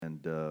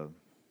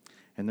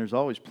and there's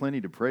always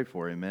plenty to pray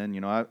for. Amen.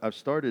 You know, I've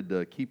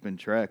started keeping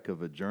track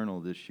of a journal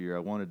this year. I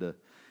wanted to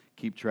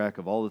keep track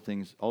of all the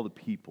things, all the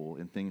people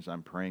and things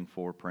I'm praying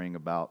for, praying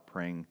about,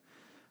 praying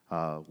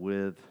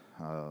with,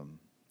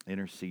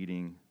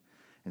 interceding.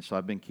 And so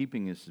I've been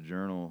keeping this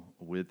journal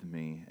with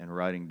me and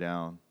writing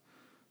down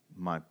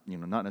my,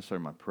 not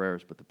necessarily my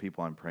prayers, but the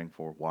people I'm praying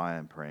for, why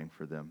I'm praying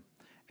for them.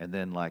 And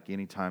then, like,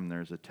 anytime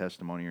there's a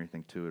testimony or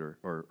anything to it,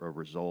 or a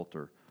result,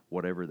 or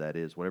whatever that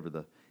is, whatever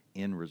the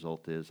end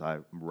result is,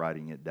 I'm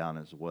writing it down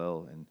as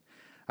well. And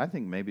I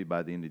think maybe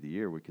by the end of the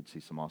year, we could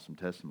see some awesome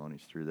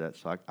testimonies through that.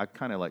 So I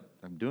kind of like,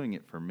 I'm doing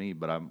it for me,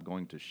 but I'm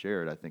going to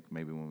share it, I think,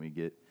 maybe when we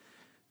get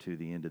to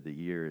the end of the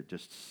year,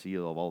 just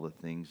seal of all the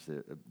things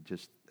that,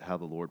 just how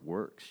the Lord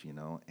works,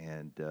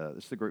 and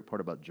this is the great part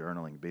about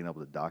journaling, being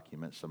able to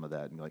document some of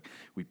that, and like,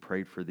 we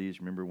prayed for these,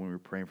 remember when we were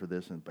praying for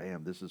this, and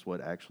bam, this is what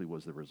actually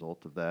was the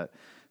result of that,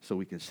 so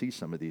we can see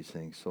some of these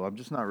things. So I'm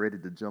just not ready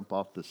to jump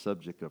off the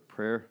subject of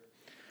prayer,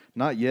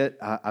 not yet.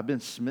 I've been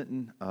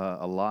smitten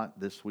a lot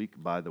this week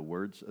by the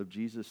words of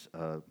Jesus,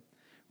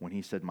 when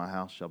he said, "My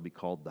house shall be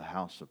called the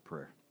house of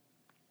prayer,"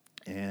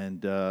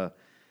 and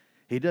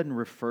he doesn't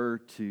refer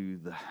to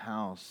the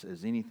house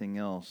as anything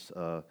else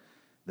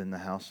than the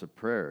house of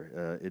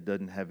prayer. It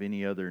doesn't have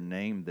any other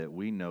name that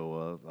we know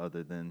of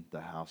other than the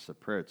house of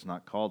prayer. It's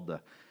not called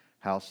the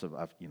house of,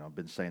 I've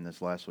been saying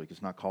this last week,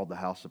 it's not called the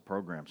house of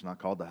programs. It's not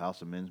called the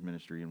house of men's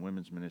ministry and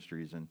women's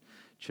ministries and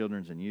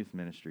children's and youth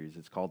ministries.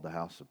 It's called the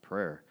house of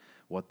prayer.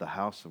 What the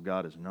house of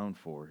God is known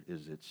for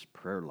is its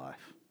prayer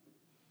life.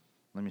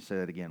 Let me say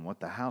that again. What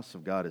the house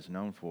of God is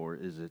known for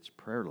is its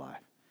prayer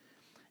life.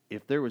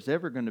 If there was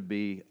ever going to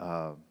be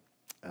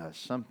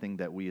something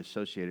that we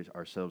associated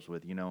ourselves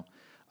with,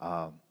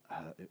 to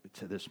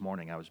this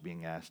morning I was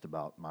being asked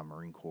about my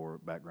Marine Corps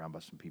background by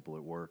some people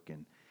at work,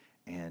 and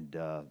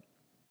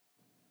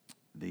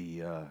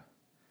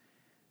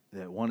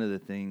that one of the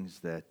things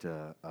that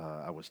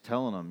I was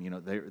telling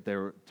them, they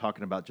were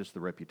talking about just the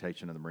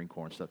reputation of the Marine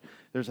Corps and stuff.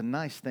 There's a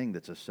nice thing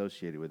that's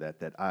associated with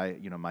that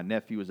my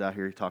nephew was out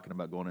here talking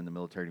about going in the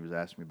military, and he was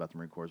asking me about the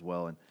Marine Corps as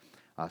well, and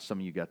some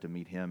of you got to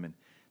meet him, and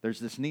there's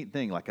this neat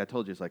thing, like I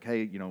told you, it's like,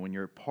 hey, when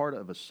you're part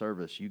of a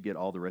service, you get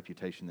all the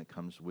reputation that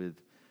comes with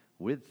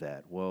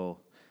that.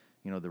 Well,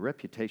 the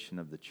reputation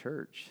of the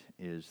church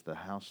is the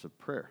house of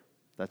prayer.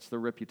 That's the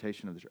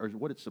reputation of the church, or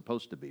what it's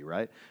supposed to be,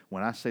 right?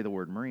 When I say the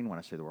word Marine, when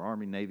I say the word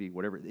Army, Navy,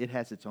 whatever, it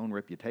has its own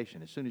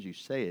reputation. As soon as you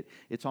say it,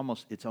 it's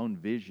almost its own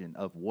vision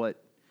of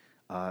what,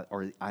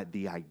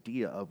 the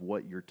idea of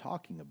what you're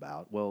talking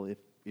about. Well,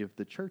 if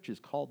the church is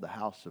called the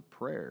house of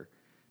prayer,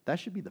 that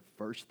should be the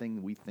first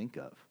thing we think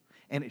of.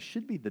 And it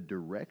should be the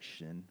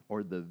direction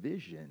or the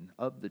vision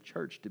of the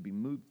church to be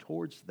moved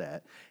towards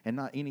that and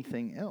not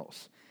anything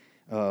else.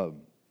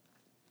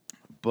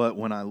 But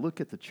when I look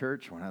at the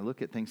church, when I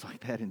look at things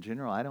like that in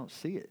general, I don't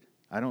see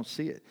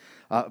it.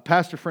 A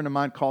pastor friend of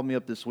mine called me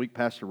up this week,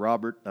 Pastor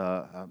Robert.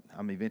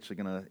 I'm eventually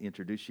going to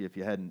introduce you if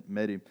you hadn't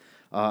met him.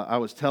 I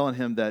was telling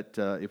him that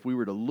if we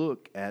were to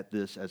look at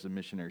this as a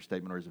missionary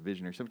statement or as a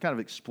visionary, so I'm kind of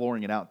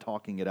exploring it out,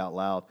 talking it out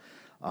loud,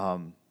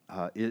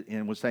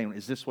 and was saying,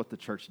 is this what the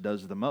church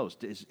does the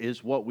most?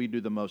 Is what we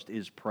do the most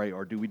is pray,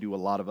 or do we do a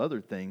lot of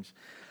other things?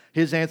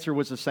 His answer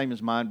was the same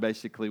as mine,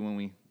 basically, when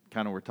we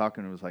kind of were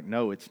talking. It was like,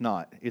 no, it's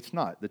not. It's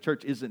not. The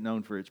church isn't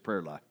known for its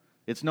prayer life.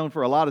 It's known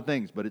for a lot of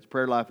things, but its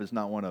prayer life is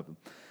not one of them.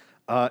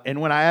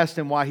 And when I asked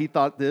him why he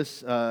thought this,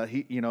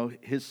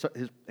 his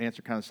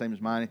answer kind of the same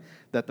as mine,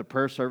 that the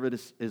prayer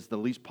service is the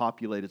least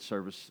populated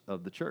service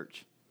of the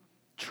church.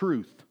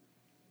 Truth.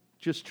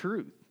 Just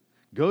truth.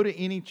 Go to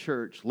any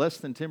church, less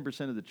than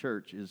 10% of the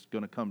church is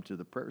going to come to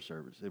the prayer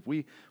service. If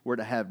we were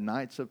to have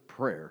nights of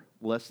prayer,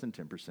 less than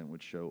 10%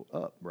 would show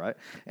up, right?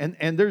 And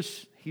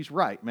he's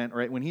right, man,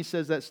 right? When he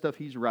says that stuff,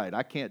 he's right.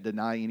 I can't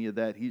deny any of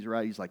that. He's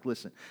right. He's like,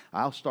 listen,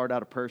 I'll start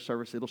out a prayer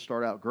service. It'll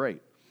start out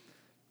great.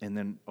 And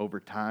then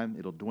over time,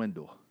 it'll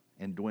dwindle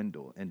and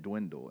dwindle and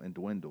dwindle and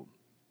dwindle.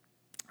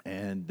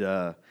 And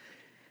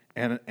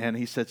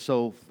he said,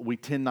 so we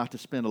tend not to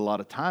spend a lot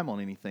of time on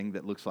anything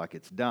that looks like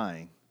it's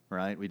dying.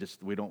 Right? We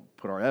don't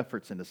put our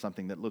efforts into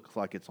something that looks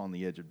like it's on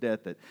the edge of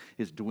death, that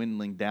is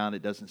dwindling down.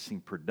 It doesn't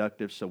seem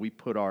productive. So we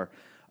put our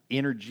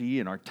energy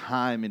and our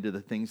time into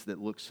the things that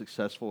look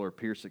successful or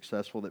appear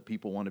successful that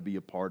people want to be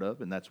a part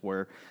of. And that's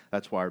why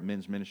our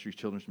men's ministries,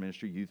 children's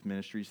ministry, youth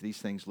ministries, these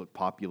things look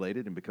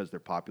populated. And because they're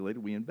populated,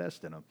 we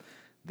invest in them.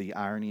 The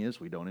irony is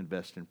we don't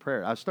invest in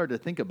prayer. I started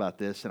to think about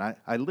this, and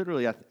I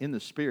literally, in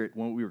the spirit,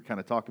 when we were kind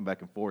of talking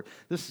back and forth,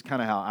 this is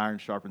kind of how iron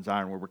sharpens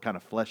iron, where we're kind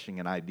of fleshing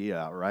an idea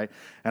out, right?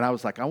 And I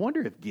was like, I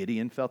wonder if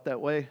Gideon felt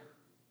that way.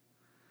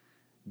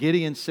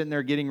 Gideon's sitting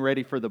there getting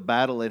ready for the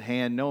battle at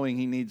hand, knowing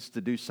he needs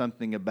to do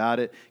something about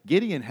it.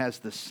 Gideon has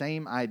the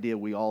same idea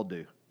we all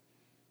do.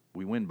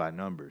 We win by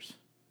numbers,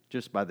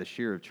 just by the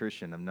sheer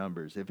attrition of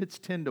numbers. If it's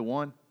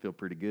 10-1, I feel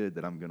pretty good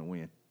that I'm going to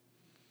win,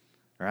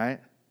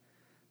 right?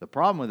 The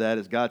problem with that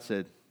is God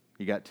said,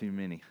 you got too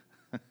many.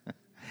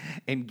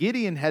 And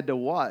Gideon had to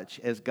watch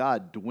as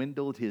God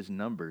dwindled his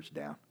numbers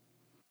down.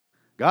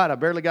 God, I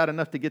barely got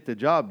enough to get the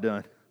job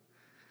done.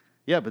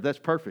 Yeah, but that's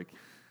perfect.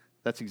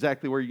 That's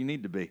exactly where you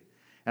need to be.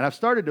 And I've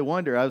started to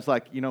wonder, I was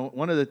like,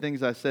 one of the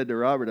things I said to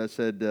Robert, I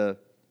said,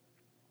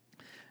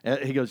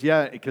 he goes,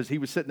 yeah, because he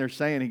was sitting there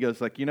saying, he goes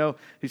like,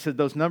 he said,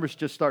 those numbers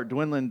just start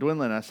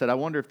dwindling. I said, I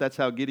wonder if that's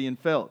how Gideon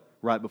felt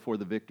right before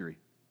the victory.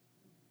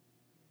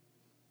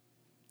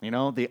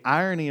 The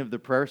irony of the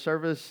prayer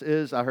service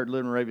is, I heard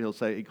Lyndon Ravenhill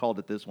say, he called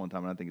it this one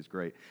time, and I think it's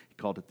great. He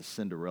called it the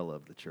Cinderella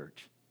of the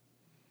church.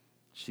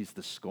 She's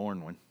the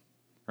scorned one,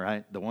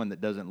 right? The one that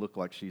doesn't look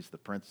like she's the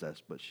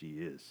princess, but she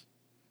is.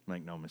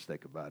 Make no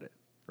mistake about it,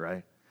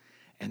 right?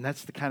 And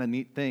that's the kind of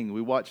neat thing.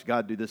 We watch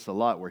God do this a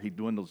lot where he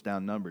dwindles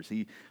down numbers.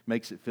 He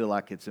makes it feel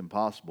like it's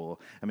impossible.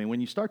 I mean,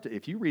 when you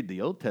if you read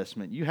the Old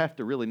Testament, you have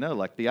to really know,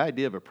 like the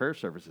idea of a prayer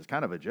service is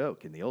kind of a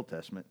joke in the Old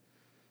Testament.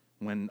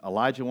 When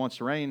Elijah wants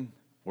rain,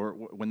 or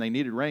when they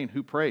needed rain,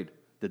 who prayed?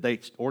 Did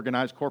they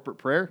organize corporate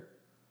prayer?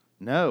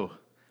 No.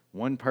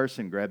 One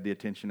person grabbed the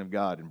attention of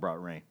God and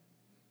brought rain,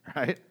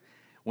 right?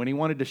 When he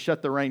wanted to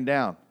shut the rain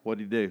down, what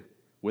did he do?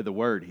 With a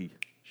word, he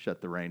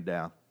shut the rain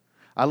down.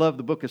 I love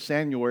the book of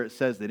Samuel where it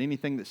says that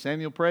anything that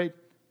Samuel prayed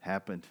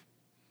happened.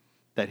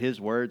 That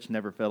his words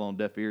never fell on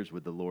deaf ears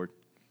with the Lord.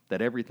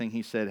 That everything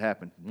he said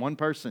happened. One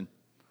person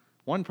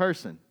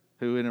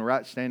who in a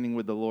right standing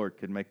with the Lord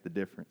could make the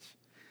difference.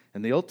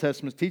 And the Old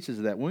Testament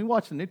teaches that. When we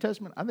watch the New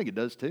Testament, I think it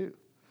does too.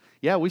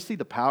 Yeah, we see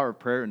the power of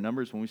prayer in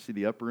numbers when we see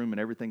the upper room and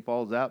everything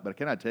falls out. But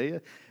can I tell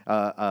you,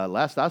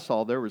 last I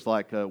saw, there was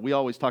we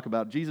always talk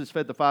about Jesus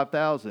fed the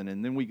 5,000,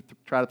 and then we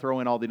try to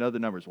throw in all the other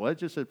numbers. Well, it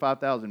just said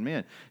 5,000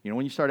 men.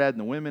 When you start adding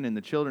the women and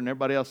the children and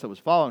everybody else that was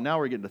following, now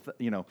we're getting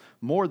to,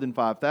 more than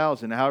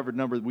 5,000, however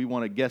number we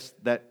want to guess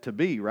that to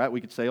be, right?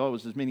 We could say, it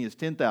was as many as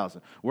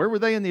 10,000. Where were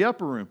they in the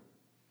upper room?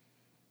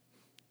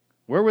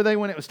 Where were they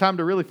when it was time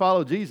to really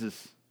follow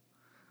Jesus?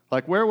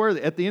 Like, where were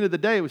they? At the end of the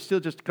day, it was still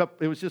just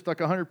it was just like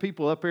 100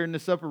 people up here in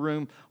this upper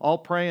room, all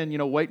praying,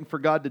 waiting for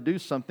God to do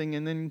something,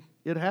 and then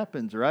it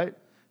happens, right?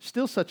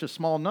 Still such a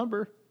small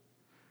number,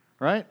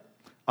 right?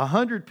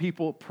 100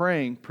 people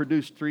praying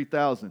produced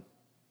 3,000.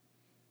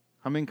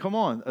 I mean, come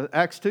on,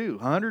 Acts 2,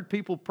 100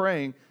 people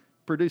praying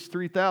produced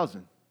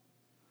 3,000.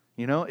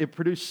 It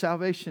produced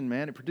salvation,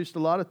 man. It produced a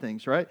lot of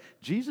things, right?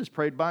 Jesus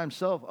prayed by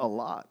himself a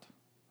lot.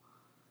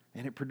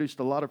 And it produced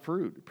a lot of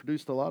fruit.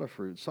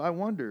 So I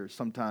wonder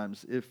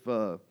sometimes if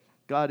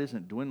God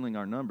isn't dwindling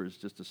our numbers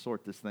just to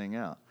sort this thing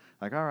out.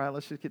 Like, all right,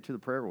 let's just get to the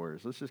prayer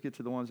warriors. Let's just get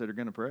to the ones that are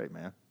going to pray,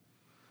 man.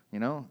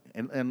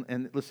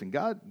 And listen,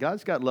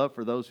 God's got love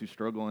for those who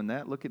struggle in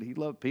that. He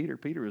loved Peter.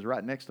 Peter was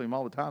right next to him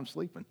all the time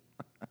sleeping.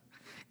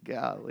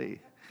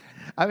 Golly.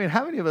 I mean,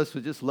 how many of us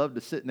would just love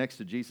to sit next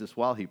to Jesus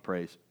while he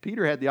prays?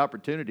 Peter had the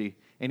opportunity,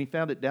 and he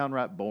found it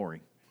downright boring.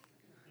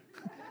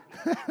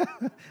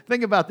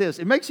 Think about this.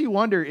 It makes you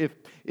wonder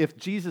if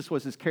Jesus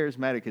was as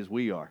charismatic as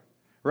we are,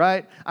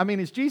 right? I mean,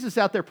 is Jesus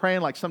out there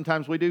praying like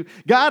sometimes we do?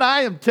 God,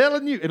 I am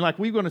telling you. And like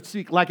we're going to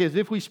speak, like as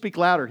if we speak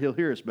louder, he'll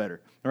hear us better,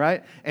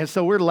 right? And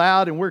so we're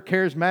loud and we're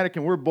charismatic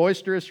and we're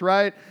boisterous,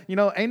 right?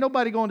 Ain't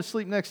nobody going to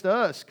sleep next to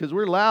us because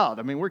we're loud.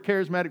 I mean, we're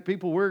charismatic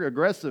people. We're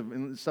aggressive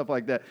and stuff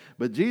like that.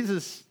 But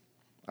Jesus,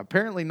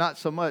 apparently not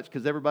so much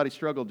because everybody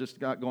struggled just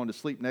not going to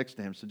sleep next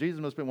to him. So Jesus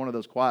must have been one of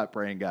those quiet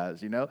praying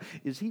guys,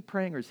 Is he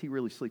praying or is he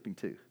really sleeping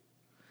too?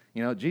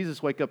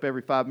 Jesus wake up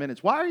every 5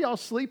 minutes. Why are y'all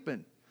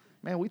sleeping?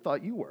 Man, we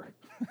thought you were.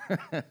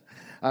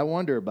 I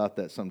wonder about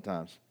that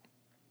sometimes.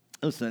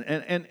 Listen,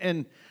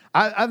 and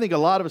I think a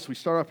lot of us, we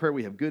start off prayer,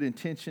 we have good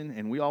intention,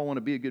 and we all want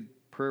to be a good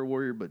prayer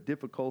warrior, but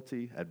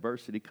difficulty,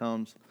 adversity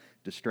comes,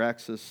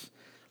 distracts us,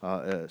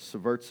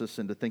 subverts us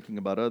into thinking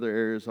about other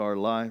areas of our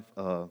life.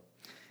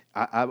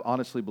 I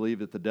honestly believe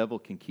that the devil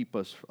can keep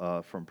us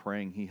from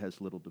praying. He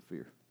has little to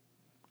fear.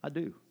 I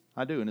do.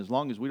 And as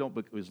long as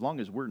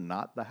we're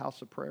not the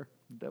house of prayer,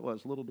 the devil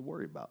has little to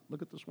worry about.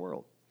 Look at this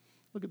world.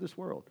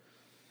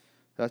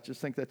 I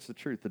just think that's the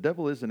truth. The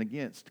devil isn't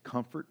against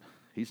comfort.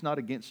 He's not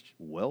against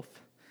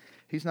wealth.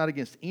 He's not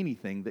against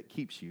anything that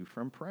keeps you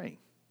from praying.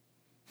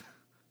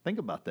 Think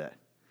about that.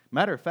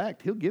 Matter of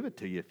fact, he'll give it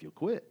to you if you'll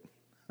quit.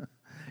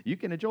 You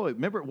can enjoy it.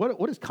 Remember,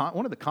 what is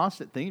one of the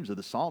constant themes of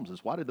the Psalms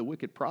is, why did the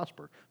wicked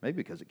prosper? Maybe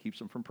because it keeps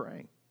them from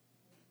praying.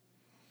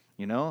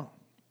 I'm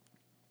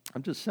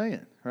just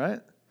saying, right?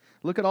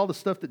 Look at all the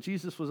stuff that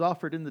Jesus was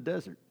offered in the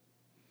desert.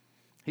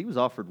 He was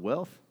offered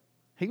wealth.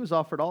 He was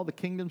offered all the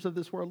kingdoms of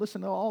this world.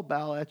 Listen, they'll all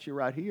bow at you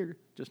right here,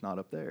 just not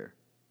up there,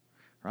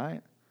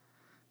 right?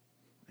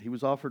 He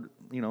was offered,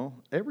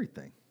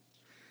 everything.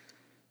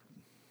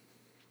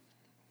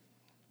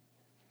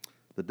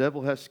 The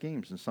devil has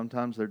schemes, and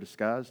sometimes they're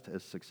disguised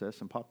as success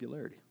and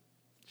popularity.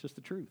 It's just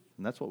the truth,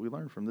 and that's what we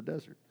learned from the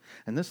desert.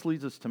 And this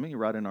leads us to me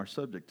right in our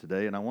subject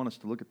today, and I want us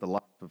to look at the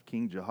life of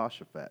King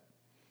Jehoshaphat.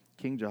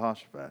 King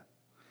Jehoshaphat.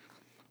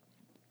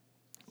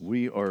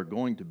 We are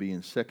going to be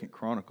in 2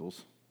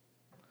 Chronicles.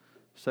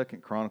 2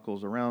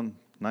 Chronicles around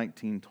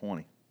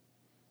 1920.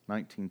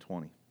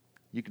 1920.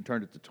 You can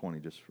turn it to 20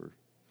 just for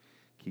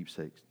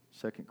keepsakes.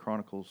 2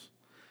 Chronicles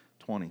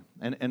 20.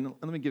 And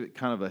let me give it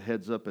kind of a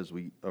heads up as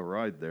we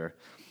arrive there.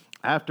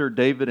 After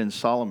David and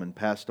Solomon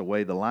passed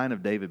away, the line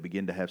of David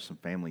began to have some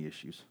family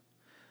issues.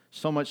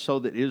 So much so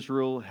that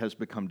Israel has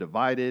become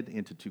divided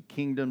into two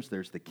kingdoms.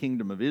 There's the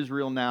kingdom of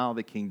Israel now,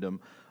 the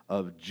kingdom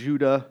of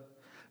Judah.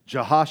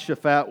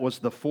 Jehoshaphat was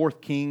the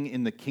fourth king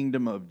in the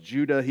kingdom of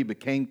Judah. He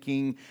became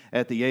king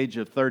at the age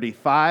of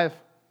 35.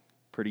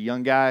 Pretty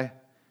young guy,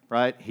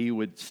 right? He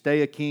would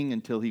stay a king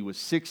until he was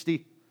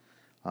 60.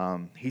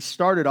 He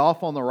started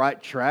off on the right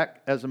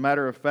track, as a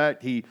matter of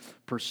fact. He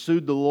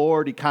pursued the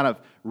Lord. He kind of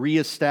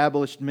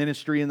reestablished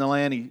ministry in the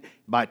land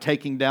by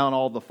taking down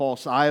all the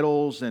false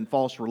idols and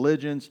false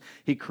religions.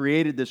 He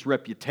created this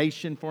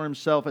reputation for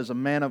himself as a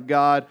man of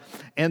God.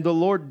 And the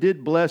Lord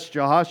did bless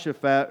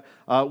Jehoshaphat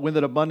with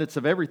an abundance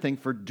of everything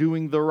for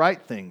doing the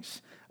right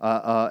things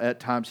at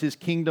times. His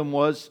kingdom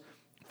was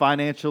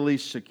financially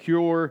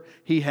secure.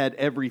 He had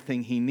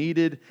everything he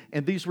needed.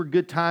 And these were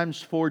good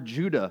times for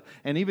Judah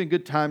and even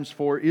good times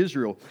for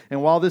Israel.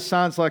 And while this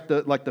sounds like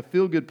the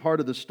feel-good part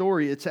of the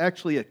story, it's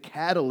actually a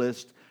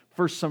catalyst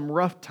for some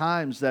rough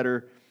times that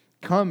are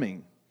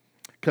coming.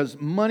 Because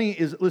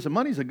money's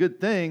a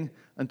good thing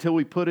until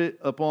we put it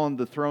upon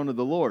the throne of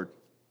the Lord.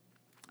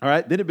 All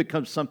right? Then it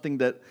becomes something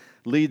that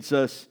leads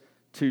us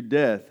to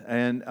death.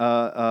 And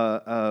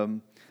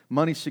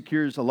money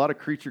secures a lot of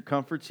creature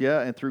comforts,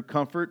 and through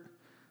comfort,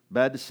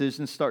 bad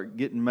decisions start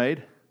getting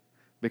made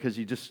because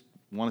you just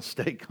want to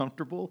stay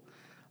comfortable.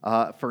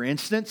 For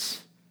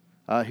instance,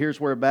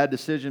 here's where a bad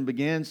decision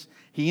begins.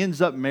 He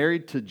ends up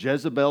married to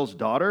Jezebel's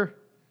daughter.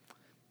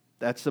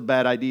 That's a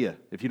bad idea.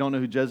 If you don't know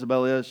who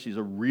Jezebel is, she's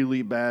a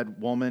really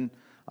bad woman,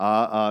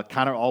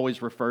 kind of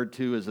always referred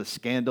to as a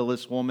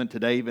scandalous woman.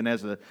 Today, even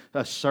as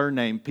a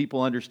surname,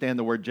 people understand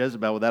the word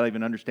Jezebel without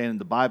even understanding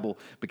the Bible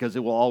because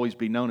it will always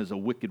be known as a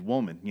wicked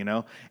woman,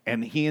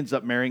 And he ends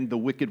up marrying the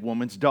wicked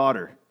woman's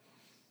daughter.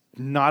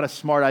 Not a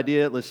smart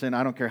idea. Listen,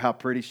 I don't care how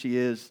pretty she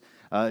is.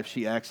 If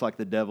she acts like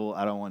the devil,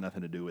 I don't want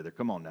nothing to do with her.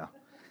 Come on now.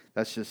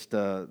 That's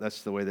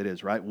the way that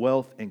is, right?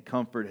 Wealth and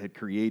comfort had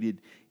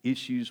created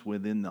issues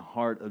within the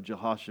heart of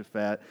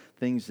Jehoshaphat,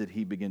 things that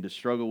he began to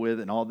struggle with,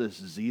 and all this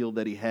zeal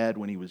that he had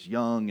when he was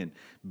young and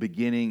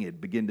it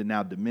began to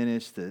now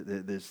diminish.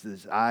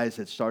 His eyes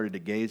had started to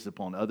gaze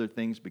upon other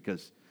things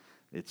because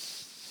it's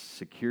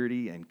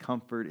security and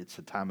comfort. It's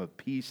a time of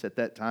peace at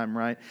that time,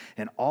 right?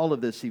 And all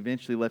of this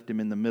eventually left him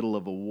in the middle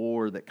of a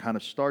war that kind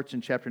of starts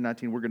in chapter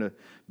 19. We're going to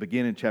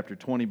begin in chapter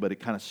 20, but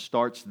it kind of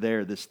starts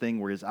there, this thing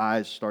where his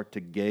eyes start to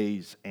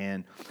gaze.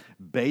 And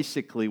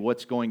basically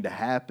what's going to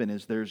happen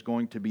is there's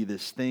going to be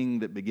this thing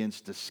that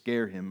begins to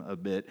scare him a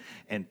bit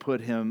and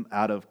put him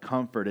out of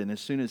comfort. And as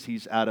soon as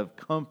he's out of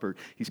comfort,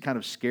 he's kind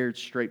of scared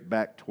straight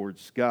back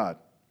towards God.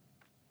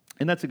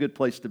 And that's a good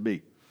place to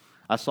be.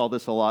 I saw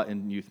this a lot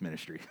in youth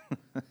ministry.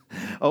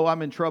 Oh,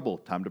 I'm in trouble.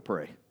 Time to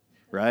pray,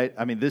 right?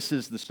 I mean, this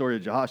is the story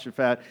of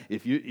Jehoshaphat.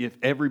 If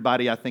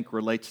everybody, I think,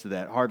 relates to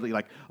that, hardly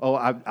like, oh,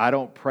 I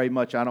don't pray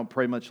much. I don't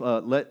pray much.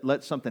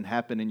 Let something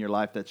happen in your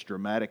life that's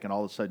dramatic, and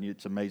all of a sudden,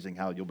 it's amazing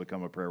how you'll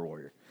become a prayer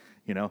warrior.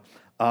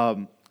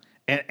 And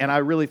I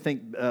really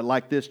think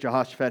like this,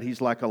 Jehoshaphat, he's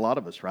like a lot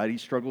of us, right? He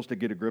struggles to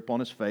get a grip on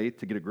his faith,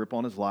 to get a grip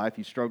on his life.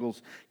 He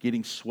struggles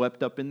getting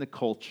swept up in the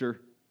culture.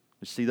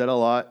 We see that a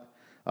lot.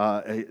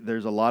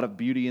 There's a lot of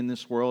beauty in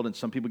this world, and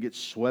some people get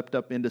swept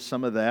up into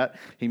some of that.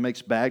 He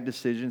makes bad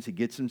decisions. He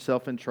gets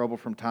himself in trouble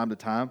from time to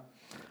time.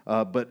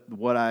 But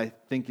what I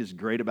think is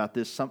great about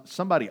this,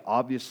 somebody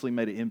obviously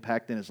made an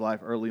impact in his life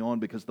early on,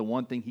 because the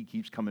one thing he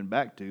keeps coming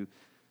back to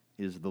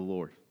is the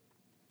Lord.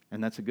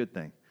 And that's a good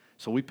thing.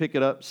 So we pick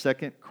it up, 2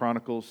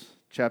 Chronicles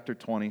chapter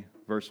 20,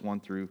 verse 1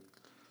 through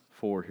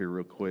 4 here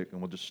real quick, and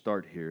we'll just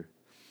start here.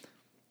 It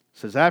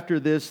says, after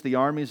this, the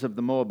armies of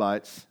the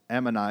Moabites,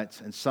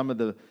 Ammonites, and some of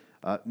the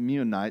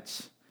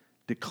Meunites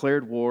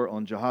declared war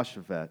on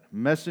Jehoshaphat.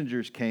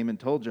 Messengers came and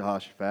told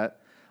Jehoshaphat,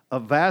 a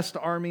vast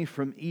army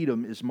from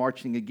Edom is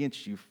marching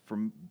against you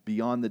from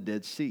beyond the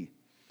Dead Sea.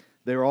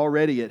 They are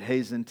already at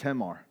Hazan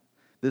Tamar.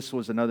 This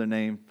was another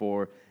name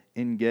for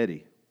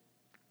En-gedi.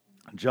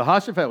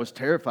 Jehoshaphat was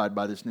terrified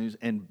by this news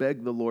and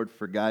begged the Lord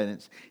for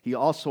guidance. He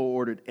also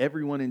ordered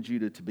everyone in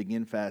Judah to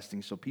begin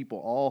fasting, so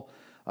people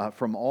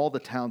from all the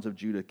towns of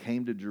Judah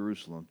came to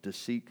Jerusalem to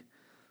seek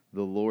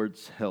the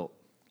Lord's help.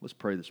 Let's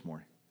pray this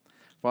morning.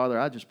 Father,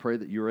 I just pray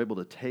that you're able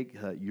to take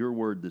your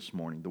word this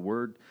morning, the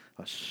word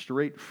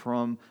straight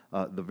from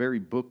the very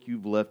book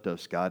you've left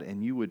us, God,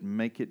 and you would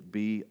make it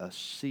be a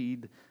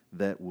seed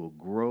that will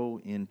grow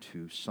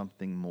into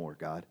something more,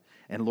 God.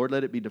 And Lord,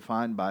 let it be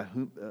defined by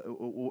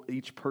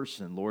each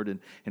person, Lord,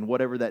 and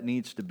whatever that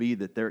needs to be,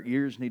 that their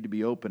ears need to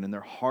be open and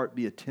their heart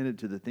be attentive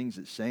to the things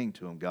it's saying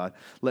to them, God.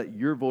 Let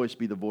your voice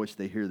be the voice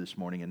they hear this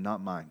morning and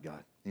not mine,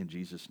 God. In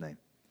Jesus' name,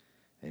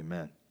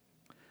 amen.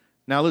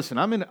 Now listen,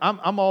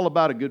 I'm all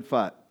about a good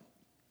fight.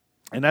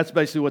 And that's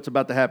basically what's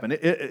about to happen.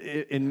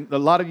 In a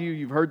lot of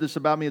you've heard this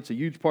about me. It's a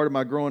huge part of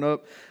my growing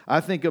up. I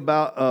think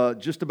about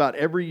just about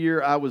every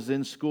year I was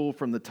in school,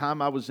 from the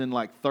time I was in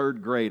like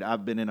third grade,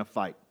 I've been in a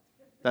fight.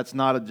 That's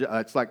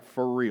it's like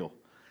for real.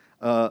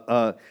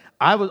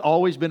 I've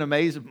always been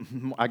amazed,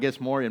 I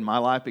guess more in my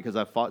life because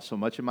I've fought so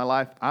much in my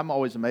life. I'm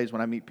always amazed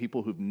when I meet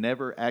people who've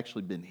never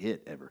actually been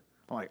hit ever.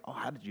 I'm like, oh,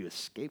 how did you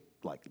escape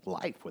like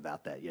life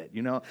without that yet?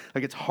 You know,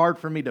 like it's hard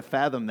for me to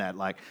fathom that.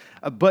 Like,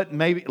 but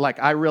maybe like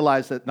I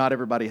realize that not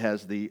everybody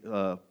has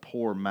the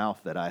poor mouth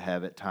that I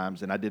have at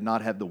times, and I did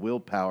not have the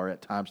willpower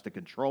at times to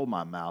control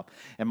my mouth.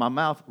 And my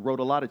mouth wrote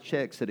a lot of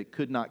checks that it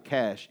could not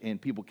cash,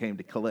 and people came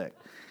to collect.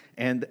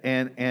 And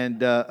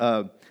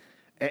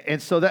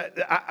so that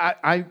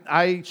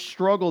I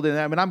struggled in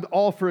that. I mean, I'm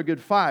all for a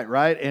good fight,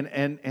 right?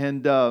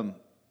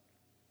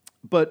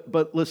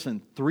 But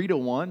listen,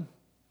 3-1.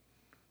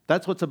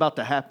 That's what's about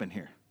to happen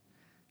here.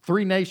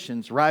 3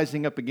 nations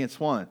rising up against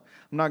one.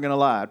 I'm not going to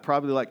lie. I'd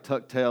probably like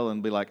tuck tail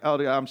and be like, oh,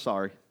 I'm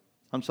sorry.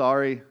 I'm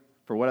sorry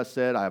for what I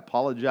said. I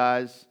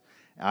apologize.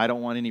 I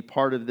don't want any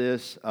part of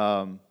this.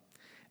 And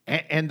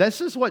this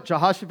is what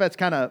Jehoshaphat's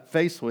kind of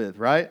faced with,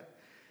 right?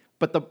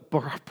 But the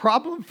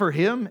problem for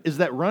him is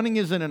that running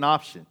isn't an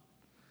option.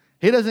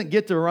 He doesn't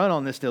get to run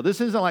on this deal.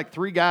 This isn't like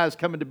 3 guys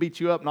coming to beat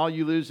you up and all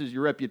you lose is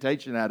your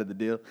reputation out of the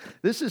deal.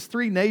 This is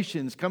 3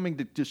 nations coming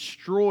to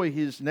destroy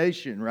his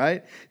nation,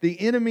 right? The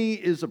enemy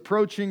is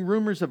approaching.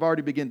 Rumors have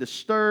already begun to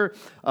stir.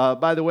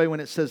 By the way,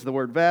 when it says the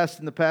word vast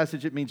in the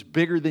passage, it means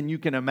bigger than you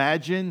can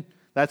imagine.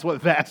 That's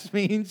what vast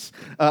means.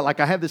 Like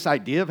I have this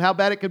idea of how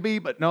bad it could be,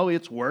 but no,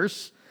 it's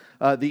worse.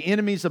 The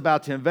enemy's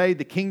about to invade.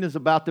 The kingdom's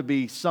about to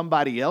be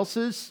somebody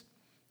else's,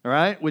 all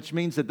right? Which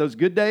means that those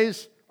good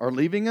days are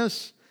leaving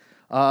us.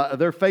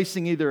 They're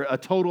facing either a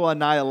total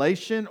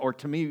annihilation or,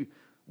 to me,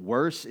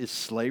 worse is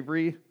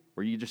slavery,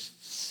 where you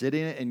just sit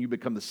in it and you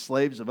become the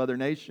slaves of other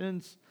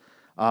nations.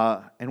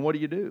 And what do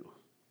you do?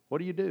 What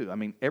do you do? I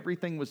mean,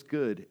 everything was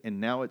good and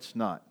now it's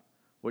not.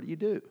 What do you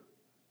do?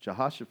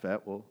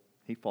 Jehoshaphat, well,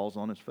 he falls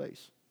on his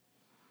face.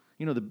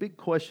 You know, the big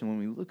question when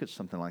we look at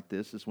something like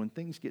this is when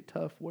things get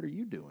tough, what are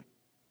you doing?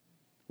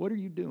 What are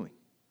you doing?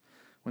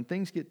 When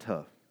things get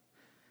tough,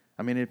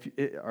 I mean,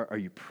 are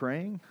you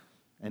praying?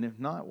 And if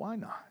not, why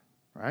not?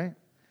 Right?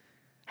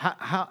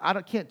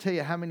 I can't tell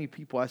you how many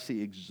people I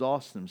see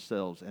exhaust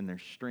themselves and their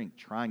strength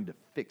trying to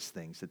fix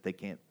things that they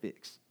can't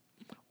fix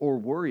or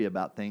worry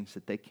about things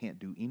that they can't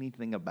do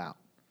anything about.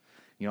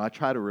 You know, I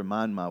try to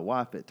remind my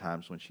wife at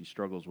times when she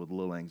struggles with a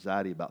little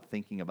anxiety about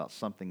thinking about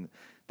something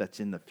that's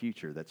in the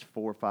future, that's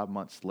 4 or 5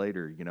 months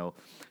later. We're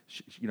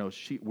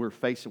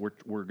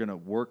going to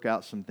work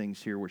out some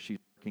things here where she's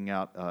working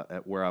out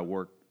at where I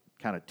work,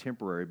 kind of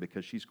temporary,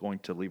 because she's going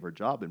to leave her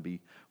job and be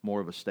more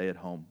of a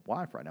stay-at-home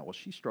wife right now. Well,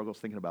 she struggles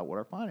thinking about what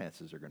our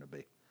finances are going to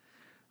be.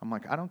 I'm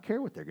like, I don't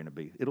care what they're going to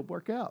be. It'll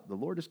work out. The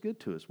Lord is good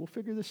to us. We'll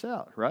figure this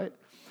out, right?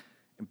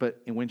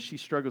 But when she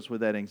struggles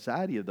with that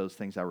anxiety of those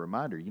things, I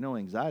remind her,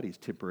 anxiety is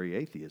temporary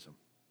atheism.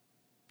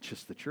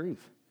 Just the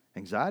truth.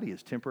 Anxiety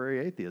is temporary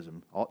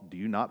atheism. Do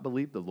you not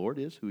believe the Lord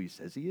is who He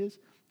says He is?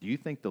 Do you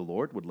think the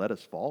Lord would let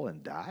us fall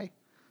and die?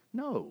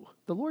 No,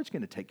 the Lord's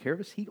going to take care of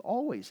us. He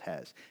always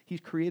has.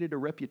 He's created a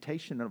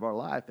reputation of our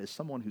life as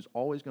someone who's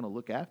always going to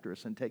look after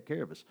us and take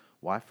care of us.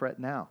 Why fret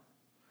now?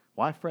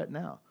 Why fret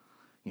now?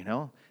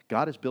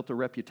 God has built a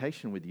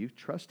reputation with you.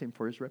 Trust Him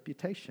for His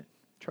reputation.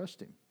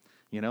 Trust Him.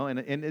 And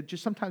it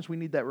just sometimes we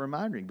need that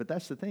reminding. But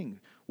that's the thing.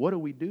 What do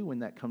we do when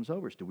that comes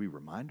over us? Do we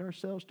remind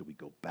ourselves? Do we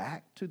go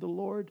back to the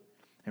Lord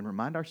and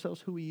remind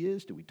ourselves who He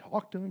is? Do we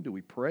talk to Him? Do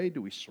we pray?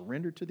 Do we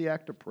surrender to the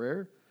act of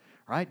prayer?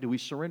 Right? Do we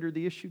surrender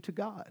the issue to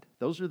God?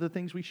 Those are the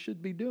things we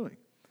should be doing.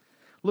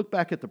 Look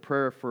back at the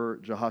prayer for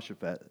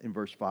Jehoshaphat in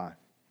verse 5. It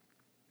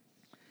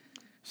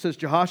says,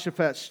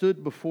 Jehoshaphat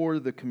stood before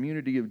the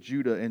community of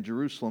Judah and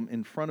Jerusalem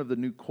in front of the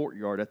new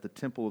courtyard at the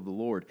temple of the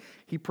Lord.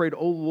 He prayed,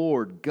 O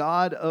Lord,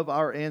 God of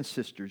our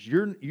ancestors,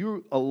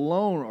 you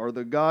alone are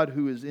the God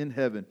who is in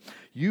heaven.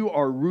 You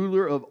are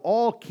ruler of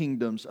all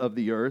kingdoms of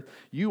the earth.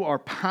 You are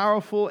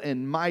powerful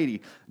and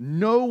mighty.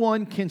 No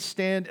one can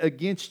stand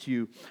against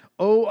you.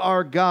 O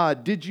our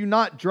God, did you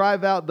not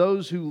drive out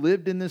those who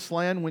lived in this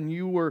land when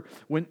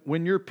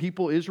your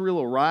people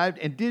Israel arrived?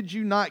 And did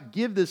you not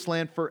give this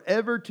land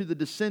forever to the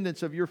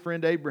descendants of your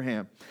friend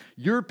Abraham?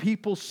 Your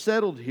people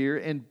settled here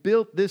and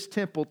built this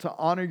temple to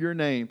honor your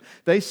name.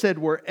 They said,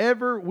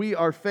 wherever we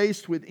are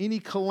faced with any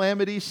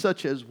calamity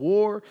such as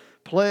war,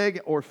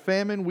 plague, or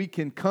famine, we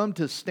can come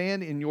to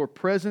stand in your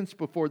presence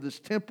before this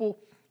temple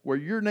where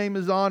your name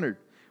is honored.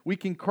 We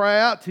can cry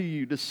out to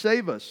you to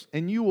save us,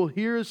 and you will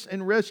hear us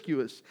and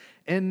rescue us.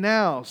 And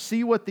now,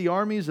 see what the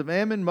armies of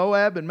Ammon,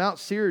 Moab, and Mount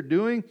Seir are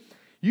doing.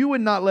 You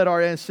would not let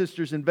our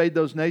ancestors invade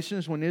those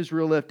nations when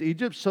Israel left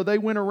Egypt, so they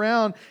went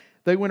around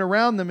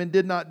them and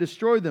did not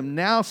destroy them.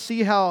 Now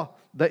see how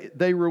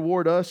they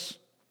reward us,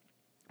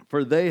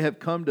 for they have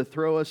come to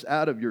throw us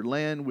out of your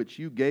land, which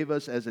you gave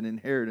us as an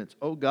inheritance.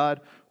 Oh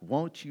God,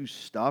 won't you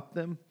stop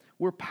them?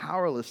 We're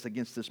powerless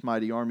against this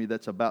mighty army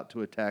that's about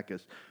to attack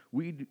us.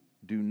 We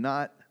do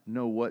not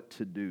know what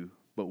to do,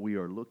 but we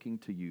are looking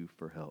to you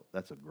for help.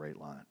 That's a great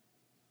line.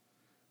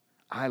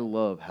 I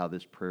love how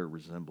this prayer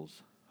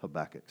resembles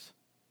Habakkuk's.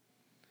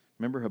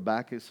 Remember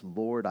Habakkuk's,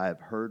 Lord, I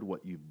have heard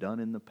what you've done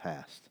in the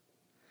past.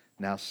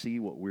 Now see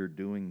what we're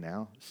doing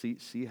now.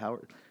 See how,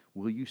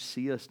 will you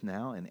see us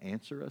now and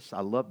answer us?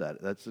 I love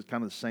that. That's just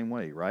kind of the same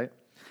way, right?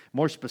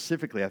 More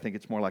specifically, I think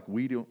it's more like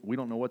we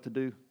don't know what to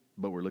do,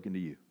 but we're looking to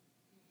you.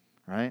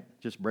 right?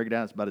 Just break it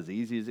down. It's about as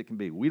easy as it can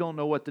be. We don't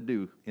know what to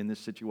do in this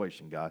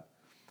situation, God,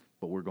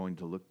 but we're going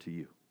to look to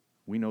you.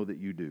 We know that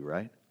you do,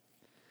 right?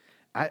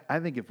 I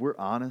think if we're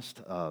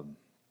honest,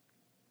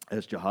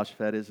 as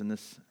Jehoshaphat is in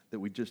this, that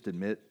we just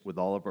admit with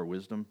all of our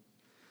wisdom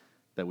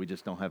that we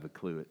just don't have a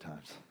clue at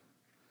times.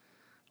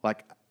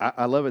 Like,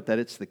 I love it that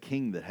it's the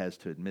king that has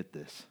to admit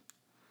this.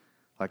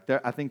 Like,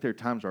 I think there are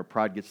times our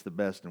pride gets the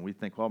best, and we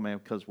think, well, man,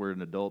 because we're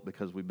an adult,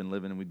 because we've been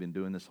living and we've been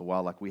doing this a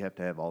while, like we have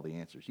to have all the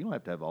answers. You don't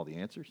have to have all the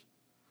answers.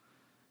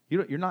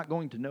 You're not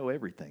going to know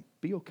everything.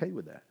 Be okay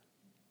with that.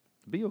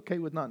 Be okay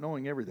with not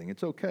knowing everything.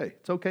 It's okay.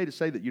 It's okay to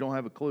say that you don't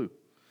have a clue.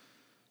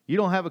 You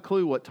don't have a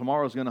clue what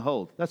tomorrow's going to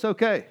hold. That's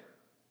okay.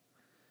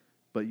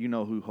 But you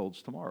know who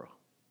holds tomorrow.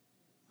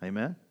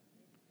 Amen?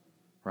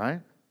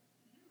 Right?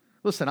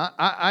 Listen,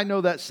 I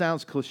know that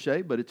sounds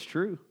cliche, but it's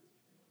true.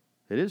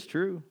 It is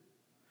true.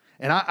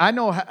 And I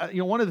know,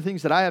 one of the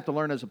things that I have to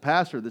learn as a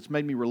pastor that's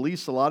made me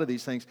release a lot of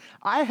these things,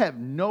 I have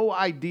no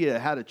idea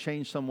how to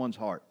change someone's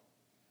heart.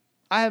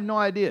 I have no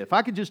idea. If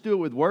I could just do it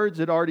with words,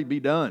 it'd already be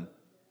done.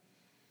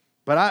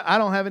 But I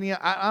don't have any.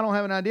 I don't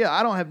have an idea.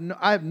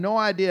 I have no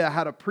idea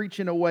how to preach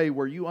in a way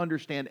where you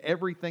understand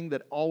everything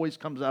that always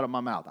comes out of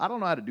my mouth. I don't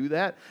know how to do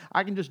that.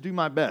 I can just do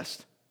my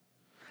best.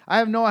 I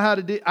have no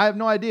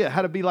idea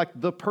how to be like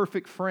the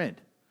perfect friend.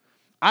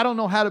 I don't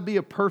know how to be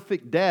a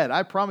perfect dad.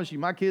 I promise you,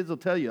 my kids will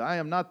tell you, I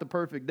am not the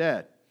perfect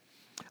dad.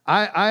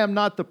 I am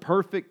not the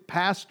perfect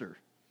pastor.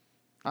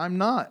 I'm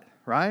not,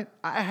 right?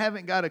 I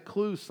haven't got a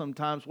clue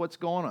sometimes what's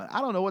going on.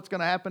 I don't know what's going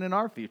to happen in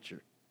our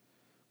future,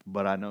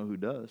 but I know who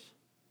does.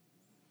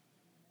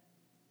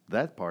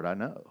 That part I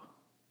know.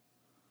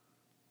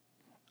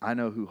 I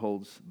know who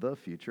holds the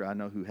future. I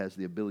know who has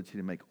the ability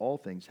to make all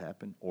things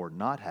happen or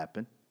not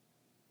happen.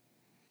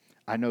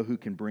 I know who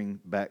can bring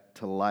back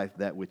to life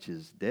that which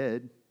is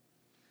dead.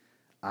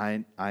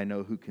 I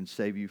know who can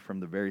save you from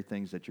the very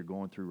things that you're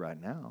going through right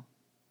now.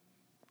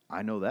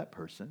 I know that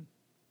person,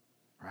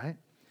 right?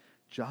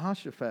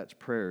 Jehoshaphat's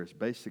prayer is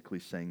basically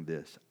saying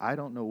this: I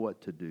don't know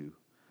what to do,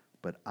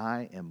 but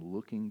I am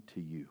looking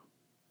to you.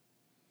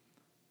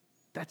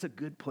 That's a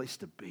good place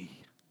to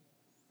be.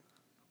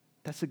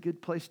 That's a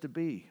good place to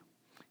be.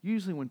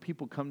 Usually when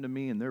people come to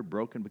me and they're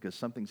broken because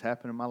something's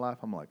happened in my life,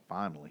 I'm like,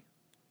 finally.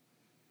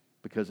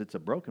 Because it's a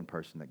broken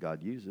person that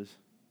God uses.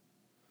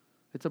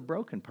 It's a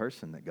broken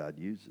person that God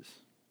uses.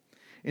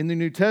 In the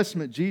New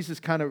Testament, Jesus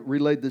kind of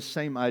relayed this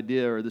same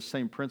idea or this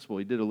same principle.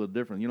 He did a little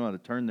different. You don't know how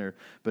to turn there.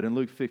 But in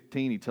Luke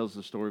 15, he tells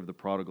the story of the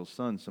prodigal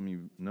son. Some of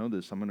you know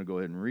this. I'm going to go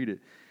ahead and read it.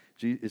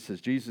 It says,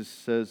 Jesus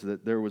says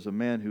that there was a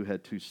man who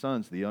had two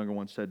sons. The younger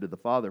one said to the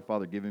father,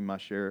 Father, give me my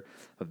share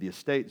of the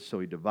estate. So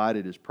he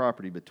divided his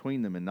property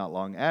between them. And not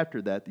long after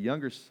that, the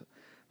younger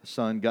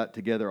son got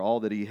together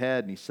all that he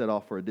had, and he set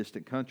off for a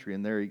distant country.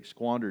 And there he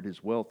squandered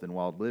his wealth in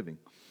wild living.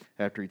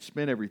 After he'd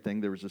spent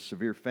everything, there was a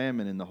severe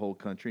famine in the whole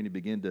country, and he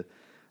began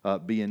to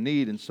be in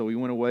need. And so he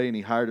went away, and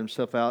he hired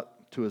himself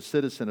out to a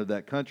citizen of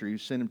that country who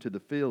sent him to the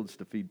fields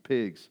to feed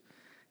pigs.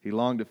 He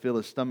longed to fill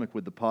his stomach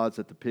with the pods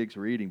that the pigs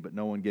were eating, but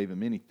no one gave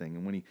him anything.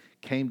 And when he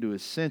came to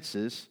his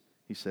senses,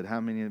 he said, how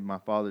many of my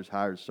father's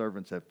hired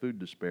servants have food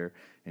to spare?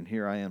 And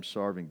here I am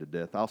starving to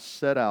death. I'll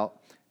set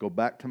out, go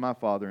back to my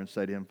father and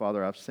say to him,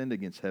 Father, I've sinned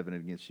against heaven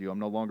and against you. I'm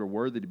no longer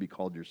worthy to be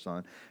called your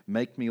son.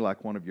 Make me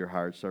like one of your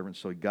hired servants.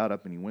 So he got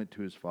up and he went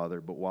to his father.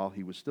 But while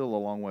he was still a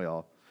long way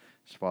off,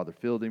 his father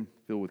filled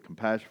with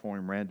compassion for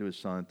him, ran to his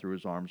son, threw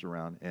his arms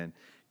around, and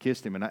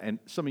kissed him. And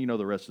some of you know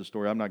the rest of the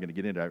story. I'm not going to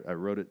get into it. I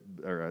wrote it,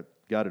 or I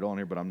got it on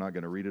here, but I'm not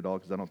going to read it all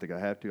because I don't think I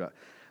have to.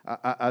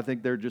 I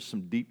think there are just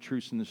some deep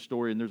truths in the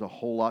story, and there's a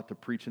whole lot to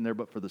preach in there,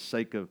 but for the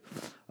sake of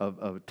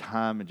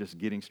time and just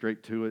getting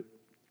straight to it,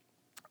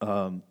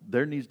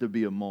 there needs to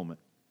be a moment,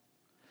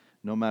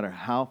 no matter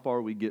how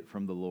far we get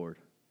from the Lord,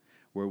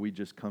 where we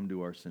just come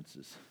to our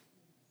senses.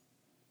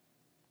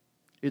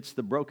 It's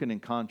the broken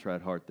and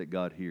contrite heart that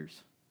God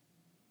hears.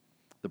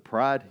 The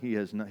pride, he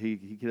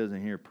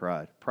doesn't hear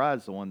pride.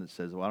 Pride's the one that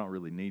says, well, I don't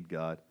really need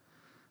God.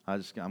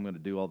 I'm going to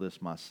do all this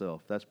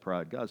myself. That's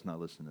pride. God's not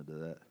listening to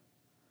that.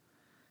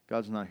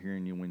 God's not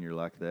hearing you when you're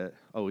like that.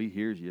 Oh, he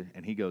hears you,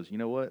 and he goes, you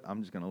know what?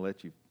 I'm just going to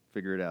let you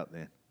figure it out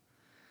then.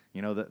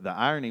 You know, the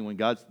irony when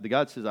God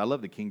says, I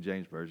love the King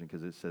James Version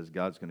because it says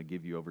God's going to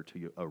give you over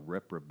to a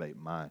reprobate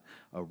mind.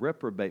 A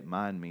reprobate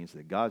mind means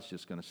that God's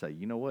just going to say,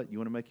 you know what? You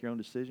want to make your own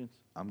decisions?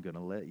 I'm going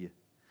to let you.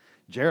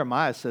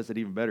 Jeremiah says it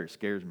even better. It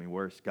scares me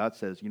worse. God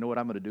says, you know what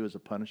I'm going to do as a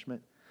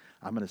punishment?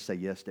 I'm going to say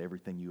yes to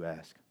everything you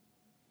ask.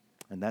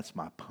 And that's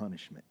my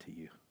punishment to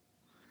you.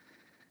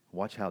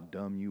 Watch how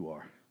dumb you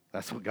are.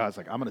 That's what God's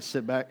like. I'm going to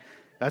sit back.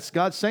 That's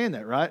God saying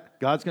that, right?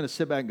 God's going to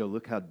sit back and go,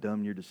 look how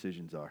dumb your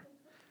decisions are.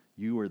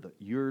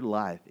 Your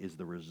life is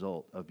the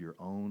result of your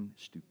own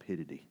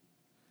stupidity.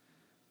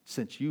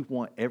 Since you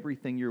want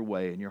everything your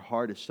way and your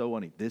heart is so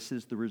uneasy, this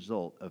is the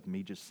result of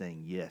me just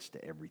saying yes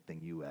to everything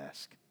you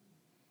ask.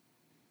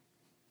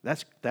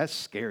 That's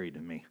scary to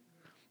me.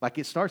 Like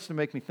it starts to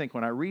make me think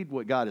when I read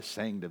what God is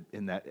saying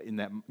in that,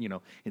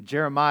 in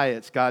Jeremiah,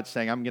 it's God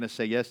saying, I'm going to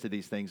say yes to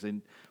these things.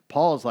 And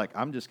Paul's like,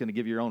 I'm just going to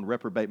give you your own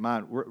reprobate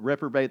mind.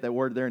 Reprobate, that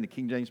word there in the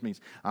King James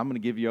means I'm going to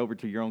give you over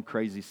to your own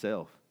crazy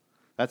self.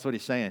 That's what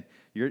he's saying.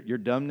 Your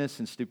dumbness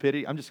and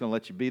stupidity, I'm just going to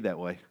let you be that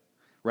way.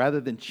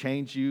 Rather than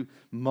change you,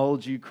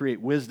 mold you, create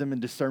wisdom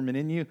and discernment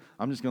in you,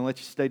 I'm just going to let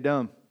you stay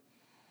dumb.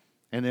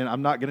 And then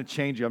I'm not going to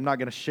change you. I'm not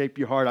going to shape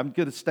your heart. I'm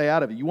going to stay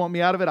out of it. You want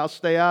me out of it? I'll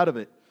stay out of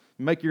it.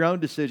 Make your own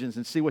decisions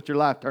and see what your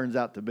life turns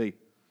out to be.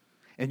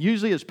 And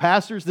usually as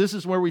pastors, this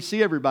is where we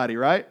see everybody,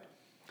 right?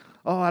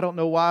 Oh, I don't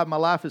know why my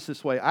life is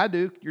this way. I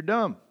do. You're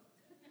dumb.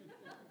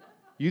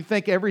 You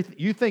think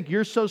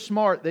you're so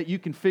smart that you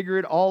can figure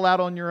it all out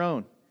on your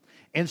own.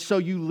 And so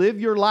you live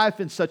your life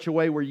in such a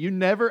way where you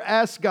never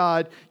ask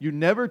God, you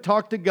never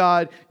talk to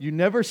God, you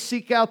never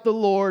seek out the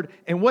Lord.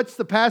 And what's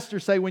the pastor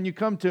say when you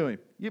come to him?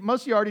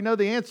 Most of you already know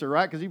the answer,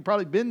 right? Because you've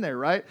probably been there,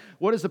 right?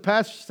 What does the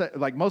pastor say?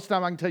 Like most of the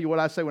time I can tell you what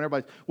I say when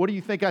everybody's, what do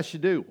you think I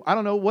should do? I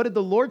don't know. What did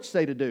the Lord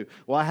say to do?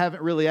 Well, I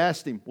haven't really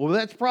asked him. Well,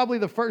 that's probably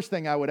the first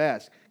thing I would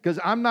ask because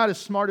I'm not as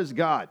smart as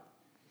God.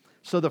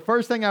 So the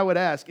first thing I would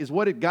ask is,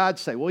 what did God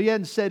say? Well, he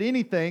hadn't said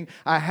anything.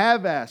 I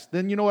have asked.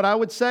 Then you know what I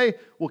would say?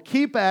 Well,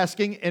 keep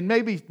asking, and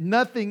maybe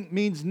nothing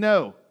means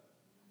no.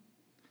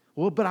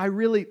 Well, but I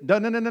really,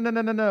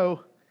 no.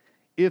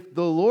 If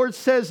the Lord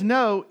says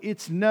no,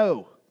 it's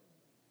no.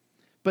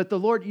 But the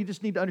Lord, you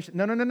just need to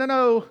understand,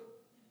 no.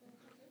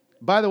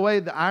 By the way,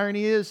 the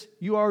irony is,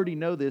 you already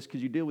know this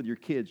because you deal with your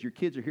kids. Your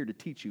kids are here to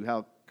teach you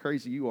how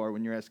crazy you are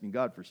when you're asking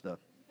God for stuff.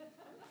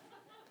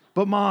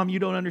 But Mom, you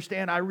don't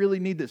understand. I really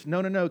need this.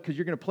 No, because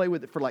you're going to play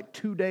with it for like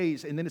 2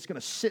 days, and then it's going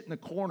to sit in the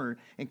corner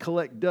and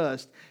collect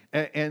dust.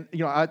 And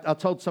I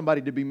told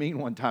somebody to be mean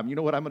one time. You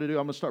know what I'm going to do?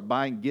 I'm going to start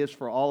buying gifts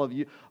for all of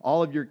you,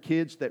 all of your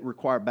kids that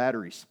require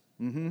batteries.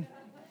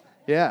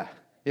 Yeah.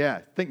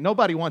 I think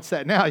nobody wants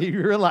that now.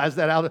 You realize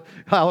that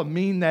how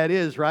mean that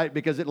is, right?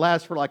 Because it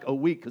lasts for like a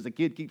week because the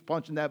kid keeps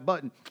punching that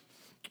button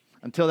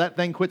until that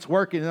thing quits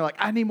working. And they're like,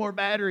 I need more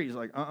batteries.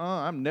 Like,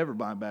 I'm never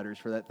buying batteries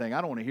for that thing. I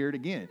don't want to hear it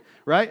again,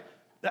 right?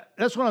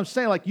 That's what I'm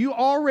saying. Like you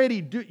already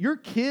do, your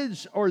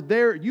kids are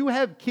there. You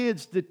have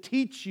kids to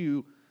teach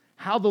you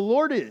how the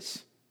Lord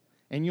is,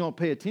 and you don't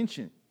pay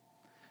attention.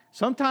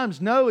 Sometimes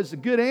no is a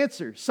good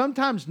answer.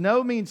 Sometimes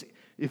no means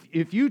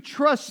if you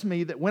trust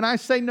me that when I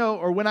say no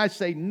or when I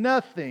say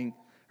nothing,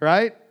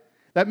 right?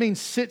 That means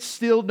sit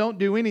still, don't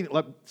do anything.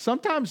 Like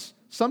sometimes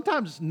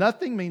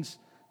nothing means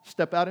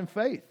step out in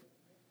faith.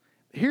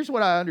 Here's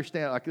what I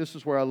understand. Like this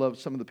is where I love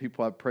some of the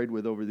people I've prayed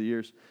with over the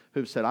years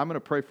who've said, I'm going to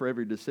pray for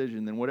every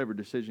decision. Then whatever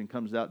decision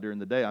comes out during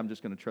the day, I'm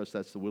just going to trust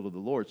that's the will of the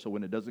Lord. So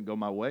when it doesn't go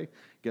my way,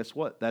 guess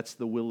what? That's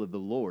the will of the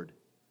Lord.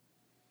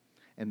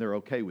 And they're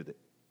okay with it.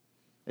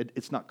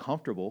 It's not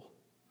comfortable,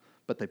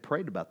 but they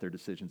prayed about their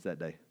decisions that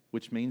day,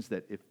 which means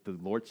that if the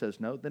Lord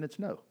says no, then it's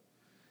no.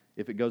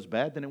 If it goes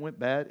bad, then it went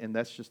bad, and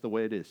that's just the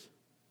way it is.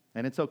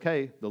 And it's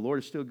okay. The Lord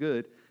is still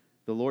good.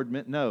 The Lord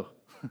meant no.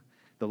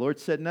 The Lord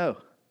said no.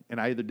 And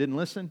I either didn't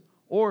listen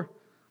or,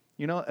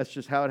 that's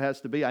just how it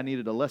has to be. I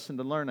needed a lesson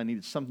to learn. I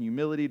needed some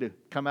humility to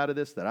come out of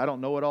this, that I don't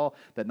know it all,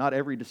 that not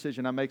every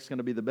decision I make is going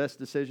to be the best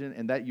decision,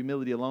 and that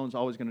humility alone is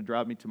always going to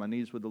drive me to my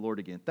knees with the Lord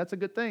again. That's a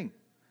good thing.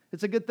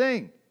 It's a good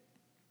thing.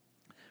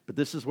 But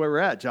this is where we're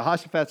at.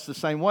 Jehoshaphat's the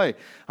same way.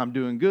 I'm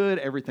doing good.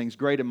 Everything's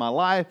great in my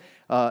life.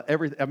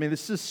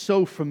 This is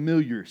so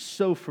familiar,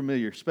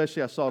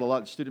 Especially I saw it a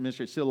lot in student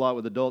ministry. I see it a lot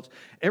with adults.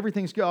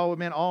 Everything's good. Oh,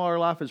 man, all our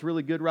life is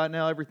really good right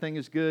now. Everything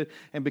is good.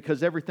 And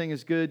because everything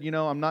is good,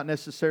 I'm not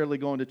necessarily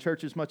going to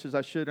church as much as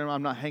I should. And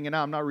I'm not hanging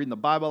out. I'm not reading the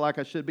Bible like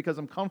I should because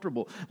I'm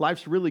comfortable.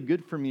 Life's really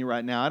good for me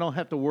right now. I don't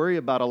have to worry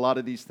about a lot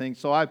of these things.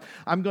 So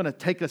I'm going to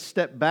take a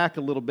step back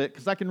a little bit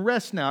because I can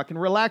rest now. I can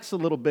relax a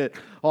little bit.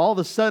 All of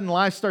a sudden,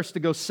 life starts to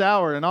go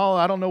sour and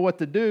I don't know what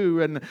to do,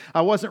 and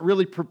I wasn't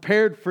really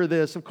prepared for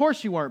this. Of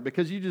course you weren't,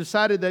 because you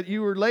decided that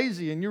you were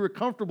lazy and you were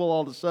comfortable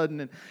all of a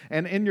sudden,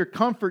 and in your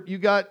comfort you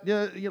got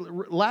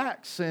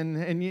lax,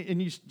 and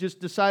you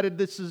just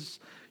decided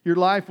your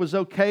life was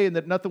okay and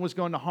that nothing was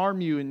going to harm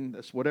you, and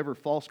that's whatever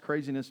false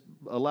craziness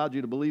allowed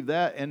you to believe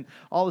that, and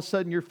all of a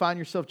sudden you find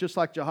yourself just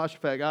like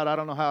Jehoshaphat. God, I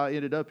don't know how I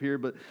ended up here,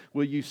 but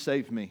will you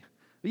save me?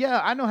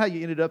 Yeah, I know how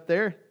you ended up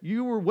there.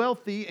 You were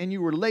wealthy and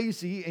you were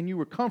lazy and you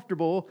were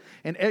comfortable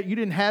and you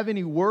didn't have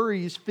any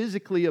worries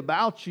physically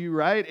about you,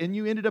 right? And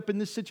you ended up in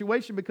this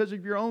situation because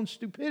of your own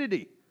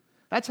stupidity.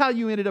 That's how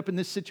you ended up in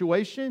this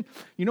situation.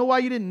 You know why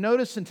you didn't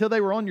notice until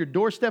they were on your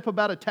doorstep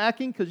about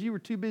attacking? Because you were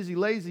too busy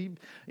lazy,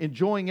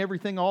 enjoying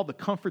everything, all the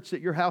comforts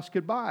that your house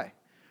could buy,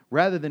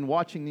 rather than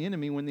watching the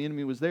enemy when the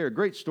enemy was there. A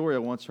great story I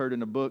once heard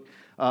in a book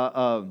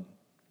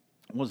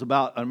was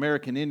about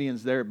American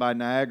Indians there by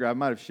Niagara. I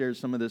might have shared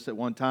some of this at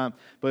one time,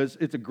 but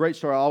it's a great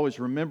story. I always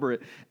remember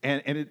it.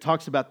 And it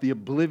talks about the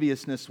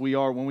obliviousness we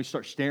are when we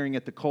start staring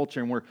at the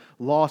culture and we're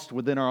lost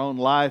within our own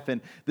life.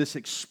 And this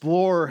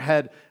explorer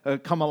had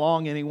come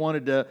along and he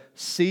wanted to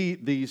see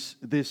this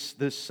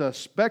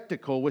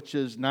spectacle, which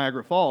is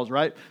Niagara Falls,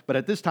 right? But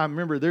at this time,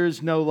 remember, there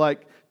is no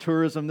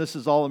tourism. This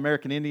is all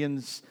American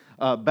Indians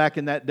back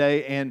in that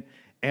day.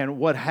 And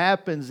what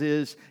happens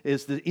is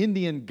the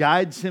Indian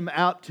guides him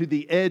out to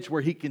the edge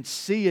where he can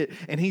see it,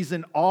 and he's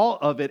in awe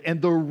of it.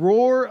 And the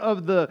roar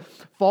of the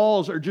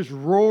falls are just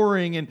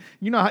roaring, and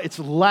you know how it's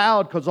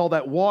loud because all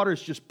that water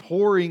is just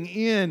pouring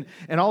in.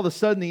 And all of a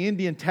sudden, the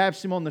Indian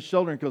taps him on the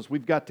shoulder and goes,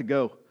 "We've got to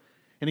go."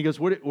 And he goes,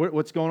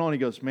 "What's going on?" He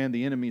goes, "Man,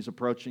 the enemy's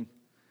approaching."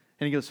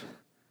 And he goes,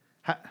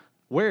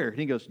 "Where?" And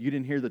he goes, "You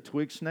didn't hear the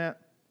twig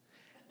snap?"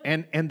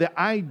 And the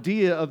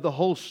idea of the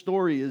whole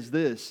story is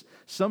this.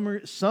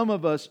 Some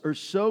of us are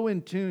so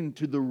in tune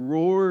to the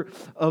roar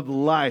of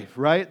life,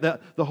 right? The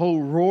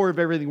whole roar of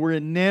everything. We're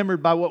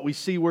enamored by what we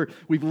see.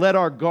 We've let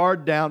our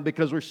guard down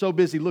because we're so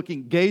busy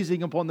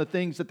gazing upon the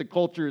things that the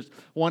culture is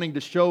wanting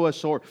to show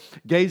us, or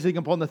gazing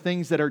upon the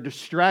things that are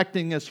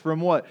distracting us from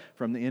what?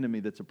 From the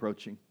enemy that's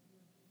approaching.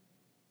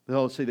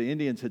 See, the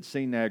Indians had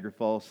seen Niagara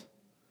Falls.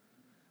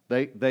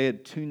 They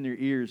had tuned their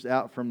ears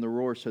out from the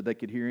roar so they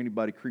could hear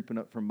anybody creeping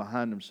up from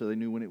behind them, so they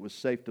knew when it was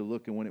safe to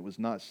look and when it was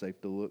not safe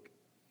to look.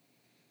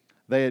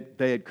 They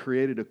had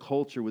created a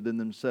culture within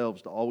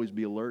themselves to always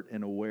be alert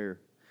and aware.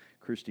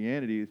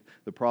 Christianity,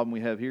 the problem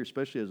we have here,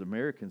 especially as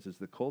Americans, is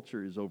the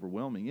culture is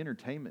overwhelming.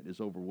 Entertainment is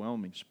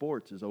overwhelming.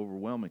 Sports is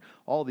overwhelming.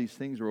 All these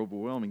things are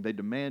overwhelming. They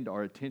demand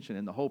our attention.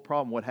 And the whole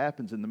problem, what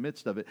happens in the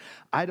midst of it,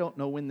 I don't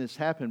know when this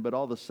happened, but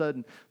all of a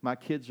sudden, my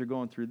kids are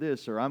going through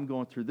this, or I'm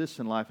going through this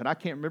in life, and I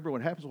can't remember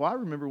when it happens. Well, I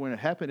remember when it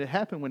happened. It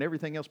happened when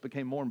everything else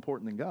became more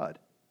important than God.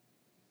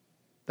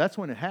 That's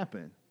when it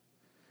happened,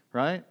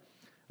 right?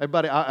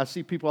 Everybody, I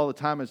see people all the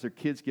time as their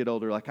kids get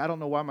older, like, I don't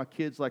know why my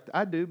kid's like that.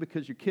 I do,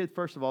 because your kid,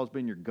 first of all, has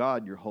been your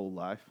God your whole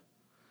life,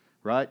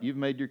 right? You've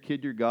made your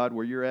kid your God.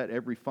 Where you're at,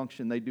 every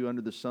function they do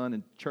under the sun,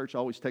 and church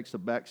always takes a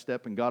back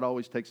step, and God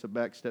always takes a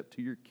back step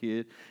to your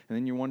kid. And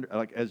then you wonder,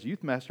 like, as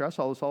youth pastor, I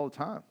saw this all the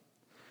time,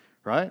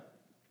 right?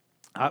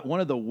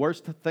 One of the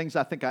worst things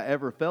I think I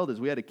ever felt is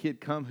we had a kid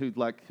come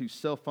whose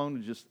cell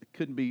phone just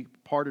couldn't be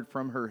parted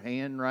from her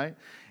hand, right?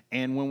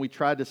 And when we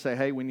tried to say,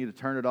 hey, we need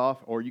to turn it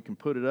off, or you can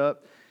put it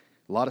up,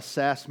 a lot of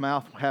sass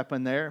mouth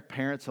happened there.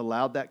 Parents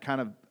allowed that kind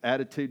of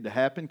attitude to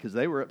happen because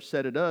they were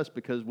upset at us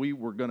because we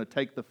were going to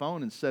take the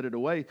phone and set it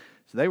away.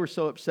 So they were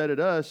so upset at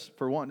us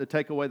for wanting to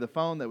take away the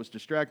phone that was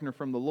distracting her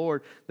from the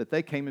Lord that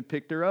they came and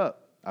picked her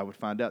up. I would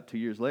find out 2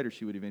 years later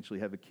she would eventually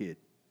have a kid.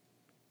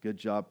 Good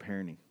job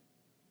parenting.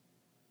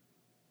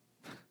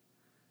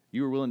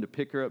 You were willing to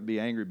pick her up and be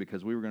angry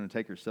because we were going to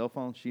take her cell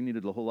phone? She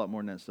needed a whole lot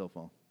more than that cell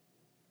phone.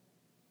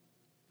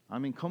 I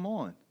mean, come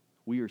on.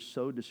 We are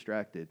so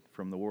distracted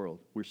from the world.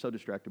 We're so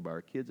distracted by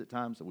our kids at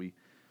times that we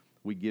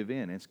give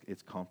in.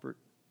 It's comfort.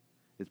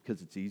 It's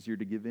because it's easier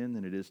to give in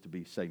than it is to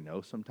say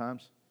no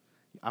sometimes.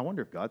 I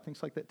wonder if God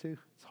thinks like that too.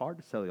 It's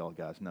hard to tell y'all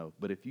guys no.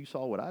 But if you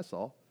saw what I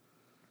saw,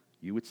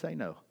 you would say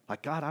no.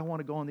 Like, God, I want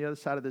to go on the other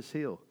side of this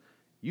hill.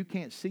 You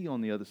can't see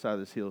on the other side of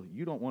this hill.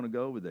 You don't want to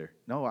go over there.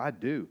 No, I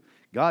do.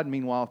 God,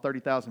 meanwhile,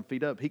 30,000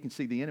 feet up, he can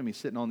see the enemy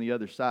sitting on the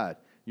other side.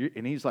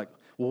 And he's like,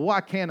 well,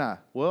 why can't I?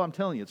 Well, I'm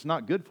telling you, it's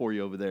not good for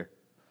you over there.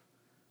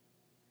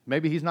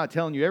 Maybe he's not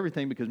telling you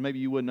everything because maybe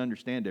you wouldn't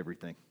understand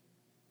everything.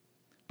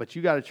 But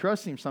you got to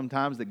trust him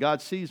sometimes that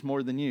God sees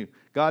more than you.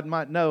 God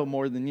might know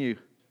more than you.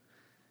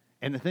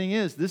 And the thing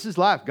is, this is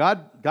life.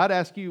 God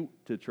asks you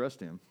to trust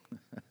him.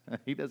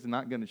 He does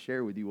not going to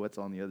share with you what's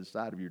on the other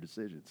side of your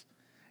decisions.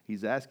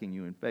 He's asking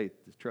you in faith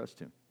to trust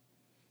him.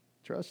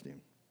 Trust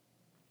him.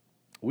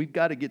 We've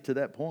got to get to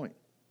that point.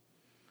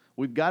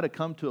 We've got to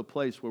come to a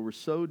place where we're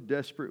so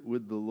desperate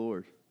with the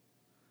Lord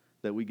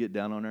that we get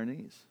down on our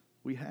knees.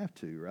 We have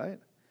to, right?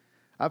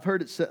 I've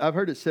heard it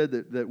said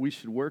that we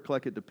should work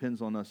like it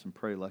depends on us and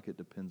pray like it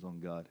depends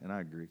on God. And I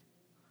agree.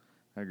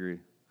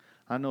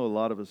 I know a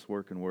lot of us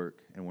work and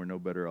we're no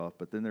better off.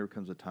 But then there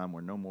comes a time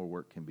where no more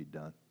work can be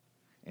done.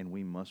 And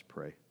we must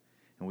pray.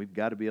 And we've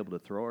got to be able to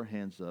throw our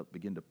hands up,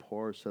 begin to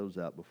pour ourselves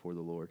out before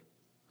the Lord.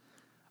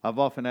 I've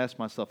often asked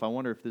myself, I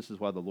wonder if this is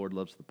why the Lord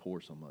loves the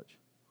poor so much.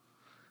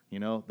 You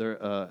know,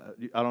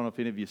 I don't know if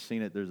any of you have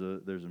seen it. There's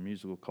a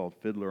musical called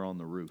Fiddler on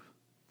the Roof.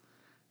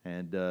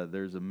 And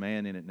there's a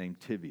man in it named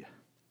Tivia.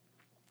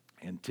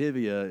 And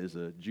Tivia is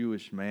a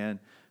Jewish man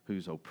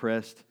who's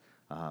oppressed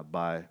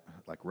by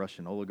like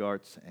Russian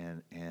oligarchs.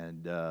 And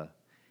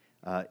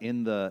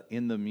in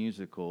the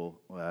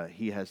musical,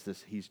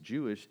 he's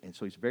Jewish, and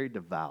so he's very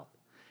devout.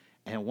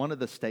 And one of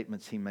the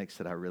statements he makes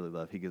that I really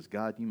love, he goes,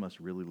 God, you must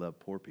really love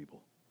poor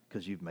people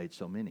because you've made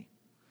so many.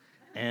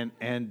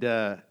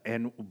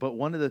 But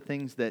one of the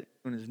things that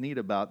is neat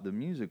about the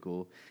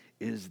musical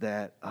is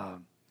that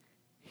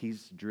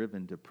he's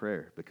driven to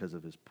prayer because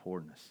of his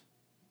poorness.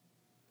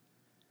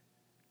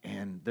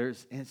 And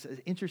it's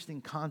an interesting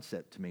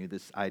concept to me,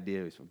 this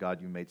idea of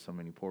God, you made so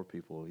many poor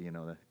people, you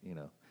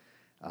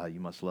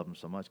must love them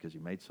so much because you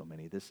made so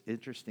many. This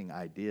interesting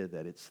idea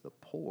that it's the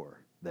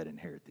poor that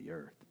inherit the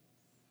earth.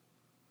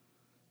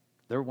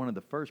 They're one of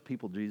the first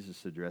people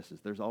Jesus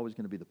addresses. There's always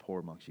going to be the poor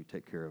amongst you.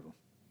 Take care of them.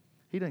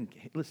 He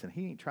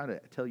ain't trying to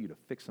tell you to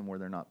fix them where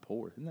they're not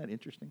poor. Isn't that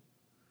interesting?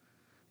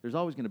 There's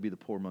always going to be the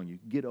poor among you.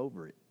 Get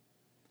over it.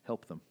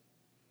 Help them.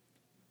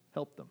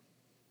 Help them.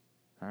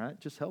 All right,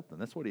 just help them.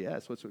 That's what he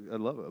asks. What's what I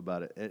love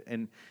about it.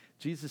 And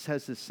Jesus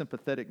has this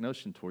sympathetic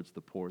notion towards the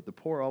poor. The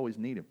poor always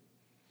need him.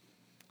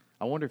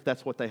 I wonder if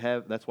that's what they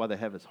have. That's why they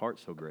have his heart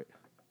so great.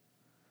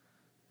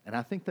 And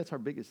I think that's our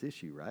biggest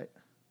issue, right?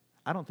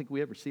 I don't think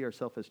we ever see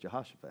ourselves as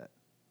Jehoshaphat.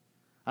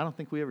 I don't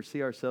think we ever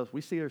see ourselves.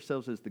 We see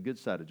ourselves as the good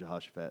side of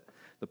Jehoshaphat.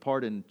 The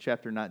part in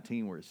chapter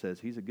 19 where it says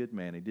he's a good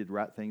man. He did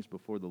right things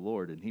before the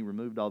Lord. And he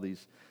removed all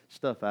these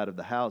stuff out of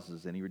the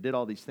houses. And he did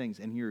all these things.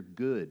 And you're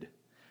good.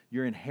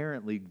 You're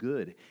inherently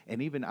good.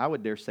 And even, I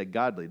would dare say,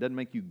 godly. It doesn't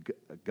make you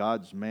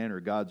God's man or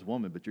God's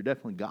woman, but you're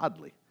definitely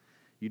godly.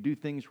 You do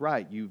things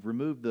right. You've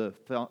removed the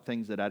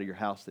things that out of your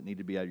house that need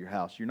to be out of your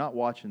house. You're not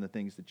watching the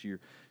things that you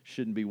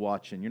shouldn't be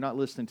watching. You're not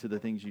listening to the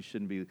things you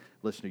shouldn't be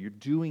listening to. You're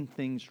doing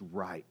things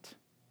right.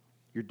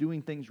 You're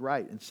doing things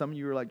right. And some of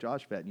you are like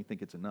Jehoshaphat and you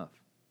think it's enough.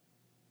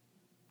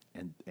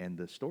 And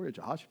the story of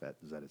Jehoshaphat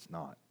is that it's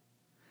not.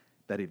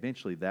 That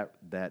eventually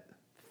that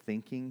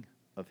thinking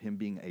of him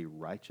being a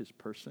righteous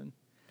person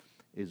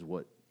is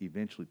what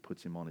eventually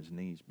puts him on his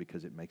knees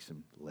because it makes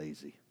him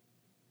lazy.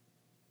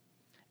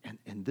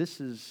 And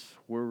this is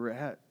where we're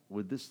at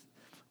with this.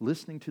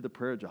 Listening to the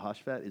prayer of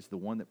Jehoshaphat is the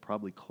one that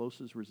probably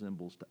closest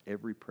resembles to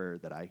every prayer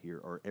that I hear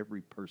or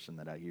every person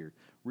that I hear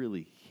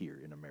really here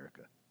in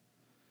America.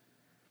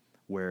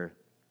 Where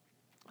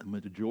the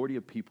majority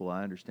of people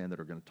I understand that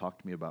are going to talk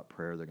to me about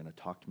prayer, they're going to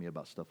talk to me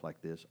about stuff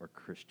like this, are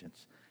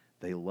Christians.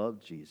 They love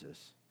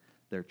Jesus.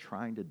 They're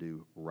trying to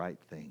do right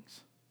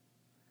things,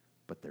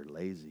 but they're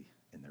lazy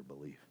in their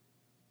belief.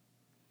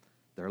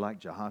 They're like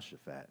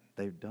Jehoshaphat.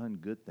 They've done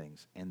good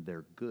things, and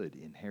they're good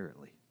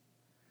inherently.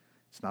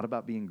 It's not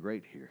about being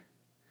great here.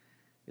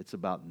 It's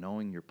about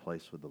knowing your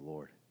place with the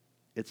Lord.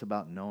 It's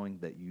about knowing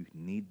that you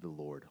need the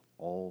Lord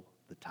all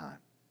the time.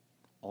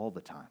 All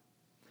the time.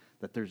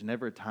 That there's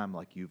never a time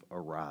like you've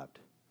arrived.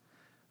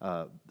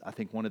 I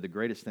think one of the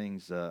greatest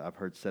things I've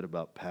heard said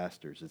about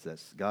pastors is that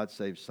God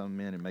saves some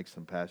men and makes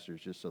them pastors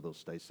just so they'll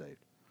stay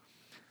saved.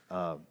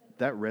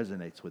 That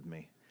resonates with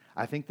me.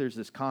 I think there's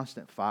this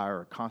constant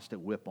fire, a constant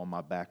whip on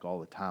my back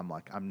all the time,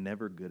 like I'm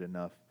never good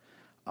enough,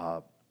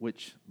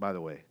 which, by the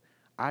way,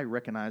 I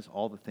recognize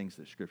all the things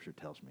that Scripture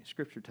tells me.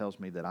 Scripture tells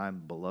me that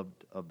I'm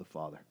beloved of the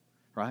Father,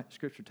 right?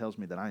 Scripture tells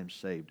me that I am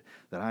saved,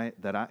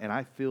 and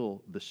I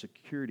feel the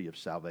security of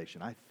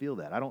salvation. I feel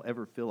that. I don't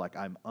ever feel like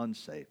I'm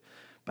unsaved,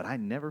 but I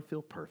never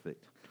feel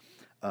perfect.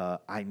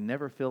 I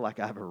never feel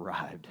like I've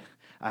arrived.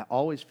 I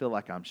always feel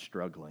like I'm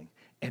struggling,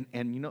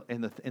 and you know,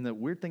 and the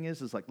weird thing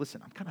is like,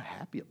 listen, I'm kind of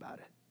happy about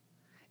it.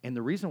 And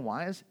the reason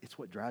why is it's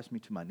what drives me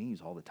to my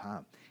knees all the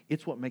time.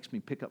 It's what makes me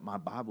pick up my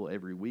Bible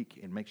every week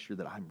and make sure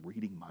that I'm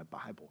reading my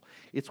Bible.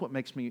 It's what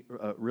makes me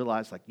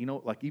realize, like, you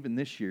know, like even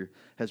this year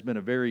has been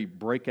a very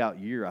breakout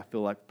year, I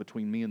feel like,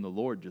 between me and the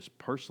Lord, just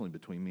personally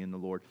between me and the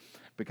Lord,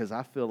 because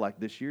I feel like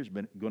this year's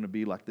been going to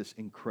be like this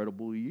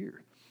incredible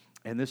year.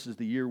 And this is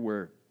the year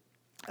where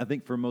I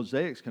think for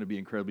Mosaic, it's going to be an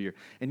incredible year.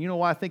 And you know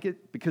why I think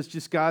it? Because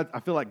just God,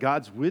 I feel like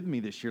God's with me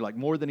this year, like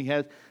more than He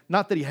has.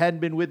 Not that He hadn't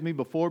been with me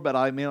before, but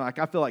I mean, like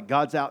I feel like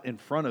God's out in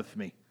front of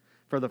me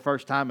for the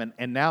first time.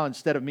 And now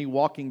instead of me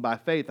walking by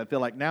faith, I feel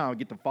like now I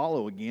get to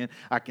follow again.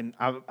 I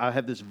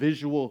have this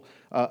visual,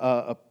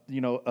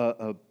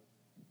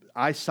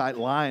 eyesight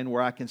line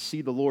where I can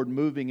see the Lord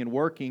moving and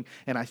working,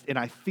 and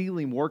I feel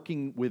Him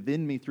working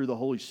within me through the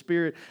Holy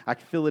Spirit. I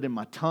can feel it in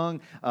my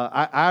tongue.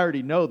 I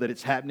already know that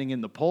it's happening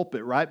in the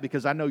pulpit, right?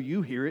 Because I know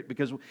you hear it,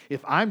 because if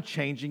I'm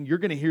changing, you're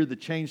going to hear the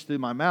change through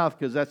my mouth,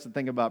 because that's the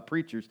thing about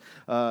preachers.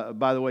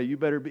 By the way, you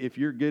better be, if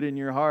you're good in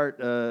your heart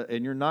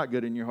and you're not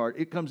good in your heart,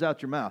 it comes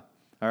out your mouth,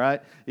 all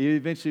right? You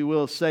eventually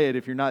will say it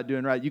if you're not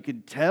doing right. You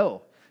can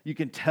tell. You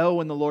can tell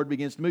when the Lord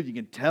begins to move. You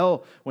can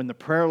tell when the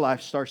prayer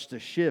life starts to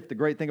shift. The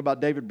great thing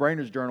about David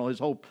Brainer's journal, his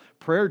whole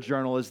prayer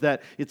journal, is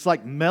that it's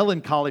like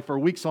melancholy for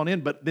weeks on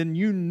end, but then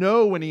you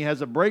know when he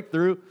has a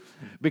breakthrough,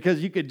 because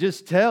you could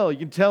just tell. You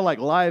can tell like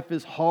life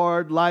is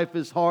hard, life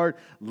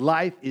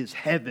is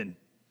heaven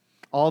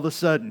all of a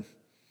sudden.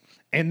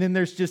 And then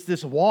there's just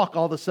this walk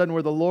all of a sudden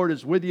where the Lord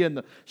is with you and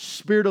the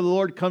Spirit of the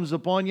Lord comes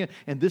upon you.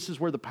 And this is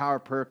where the power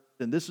of prayer,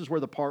 and this is where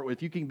the part where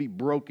if you can be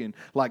broken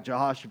like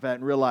Jehoshaphat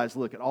and realize,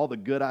 look, at all the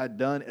good I've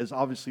done has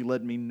obviously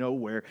led me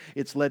nowhere.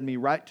 It's led me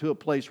right to a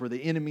place where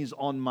the enemy's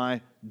on my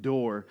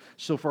door.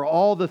 So for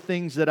all the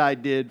things that I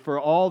did, for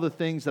all the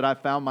things that I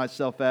found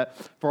myself at,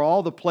 for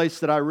all the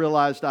place that I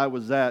realized I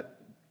was at,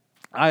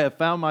 I have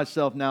found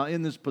myself now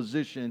in this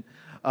position.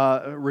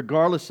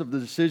 Regardless of the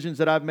decisions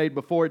that I've made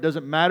before, it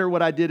doesn't matter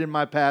what I did in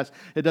my past.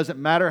 It doesn't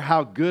matter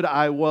how good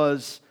I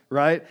was,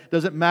 right? It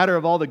doesn't matter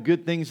of all the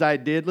good things I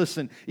did.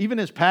 Listen, even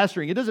as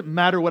pastoring, it doesn't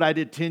matter what I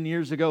did 10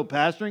 years ago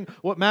pastoring.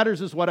 What matters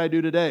is what I do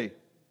today,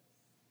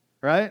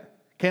 right?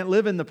 Can't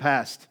live in the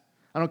past.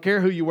 I don't care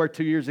who you were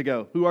 2 years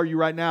ago. Who are you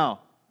right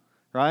now,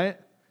 right?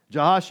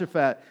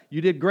 Jehoshaphat,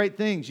 you did great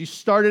things. You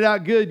started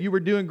out good. You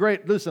were doing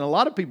great. Listen, a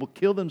lot of people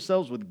kill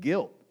themselves with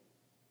guilt.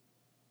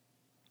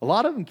 A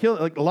lot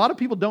of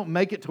people don't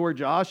make it to where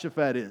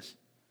Jehoshaphat is.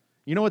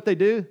 You know what they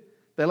do?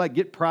 They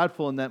get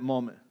prideful in that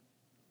moment.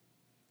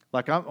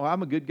 Like,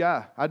 I'm a good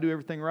guy. I do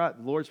everything right.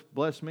 The Lord's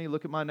blessed me.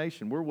 Look at my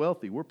nation. We're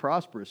wealthy. We're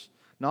prosperous.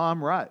 No,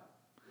 I'm right.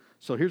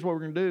 So here's what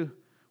we're going to do.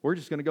 We're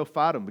just going to go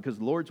fight them because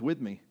the Lord's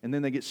with me. And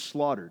then they get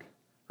slaughtered,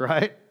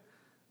 right?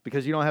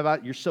 Because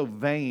you're so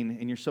vain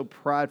and you're so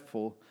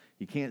prideful,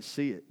 you can't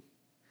see it.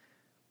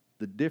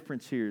 The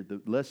difference here, the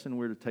lesson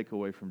we're to take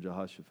away from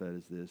Jehoshaphat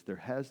is this. There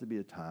has to be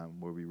a time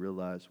where we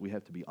realize we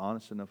have to be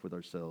honest enough with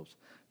ourselves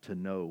to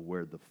know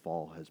where the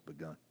fall has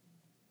begun.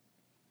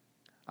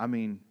 I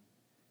mean,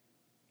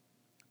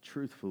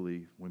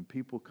 truthfully, when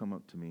people come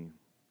up to me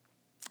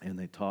and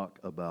they talk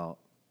about,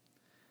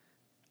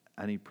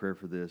 I need prayer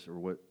for this,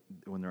 or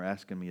when they're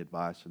asking me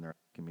advice and they're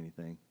asking me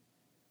anything,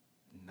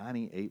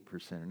 98%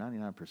 or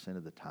 99%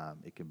 of the time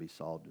it can be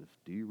solved with,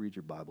 do you read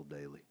your Bible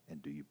daily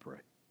and do you pray?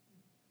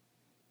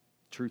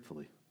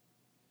 Truthfully.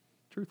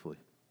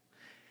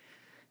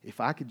 If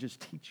I could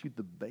just teach you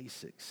the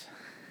basics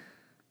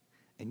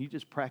and you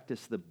just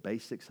practice the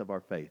basics of our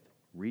faith,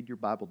 read your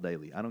Bible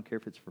daily. I don't care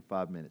if it's for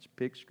 5 minutes.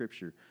 Pick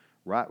scripture.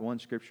 Write one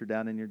scripture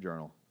down in your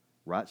journal.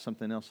 Write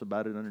something else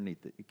about it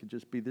underneath it. It could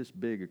just be this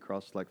big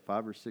across like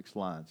 5 or 6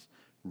 lines.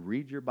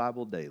 Read your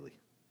Bible daily.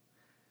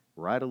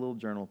 Write a little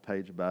journal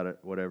page about it,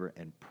 whatever,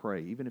 and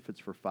pray. Even if it's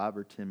for 5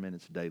 or 10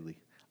 minutes daily,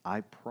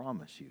 I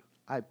promise you,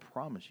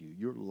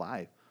 your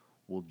life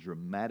will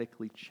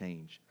dramatically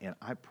change. And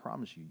I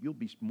promise you, you'll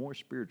be more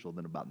spiritual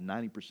than about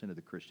 90% of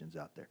the Christians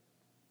out there.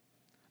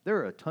 There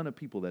are a ton of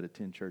people that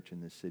attend church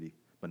in this city,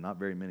 but not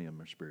very many of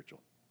them are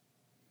spiritual.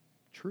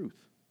 Truth.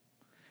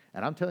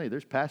 And I'm telling you,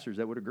 there's pastors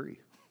that would agree.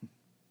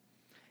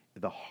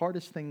 The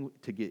hardest thing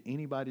to get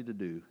anybody to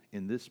do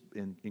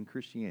in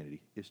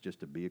Christianity is just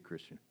to be a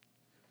Christian.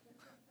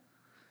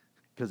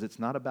 Because it's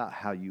not about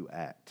how you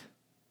act.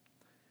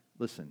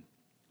 Listen,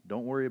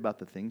 don't worry about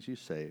the things you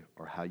say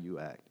or how you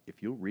act.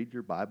 If you'll read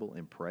your Bible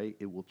and pray,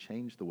 it will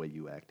change the way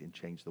you act and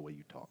change the way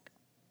you talk.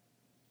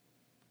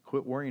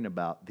 Quit worrying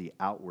about the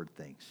outward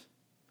things.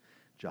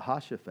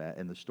 Jehoshaphat,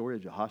 and the story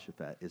of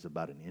Jehoshaphat is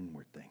about an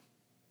inward thing.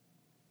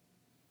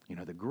 You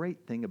know, the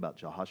great thing about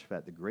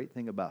Jehoshaphat, the great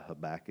thing about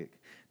Habakkuk,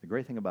 the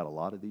great thing about a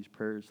lot of these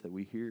prayers that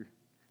we hear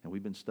and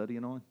we've been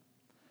studying on,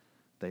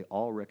 they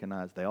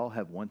all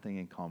have one thing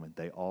in common.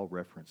 They all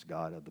reference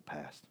God of the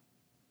past.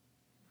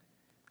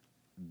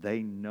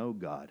 They know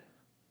God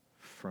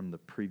from the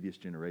previous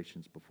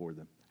generations before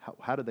them.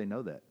 How do they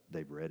know that?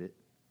 They've read it.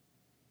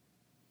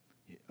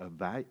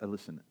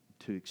 Listen,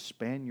 to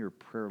expand your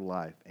prayer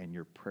life and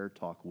your prayer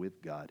talk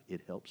with God,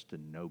 it helps to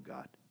know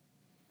God.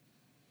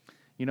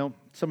 You know,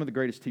 some of the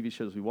greatest TV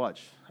shows we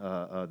watch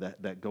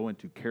that go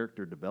into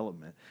character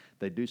development,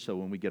 they do so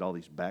when we get all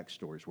these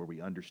backstories where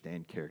we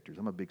understand characters.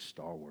 I'm a big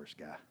Star Wars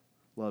guy.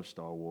 Love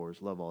Star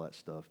Wars, love all that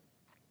stuff.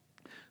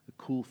 The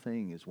cool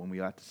thing is when we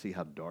got to see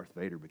how Darth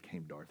Vader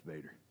became Darth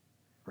Vader,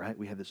 right?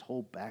 We have this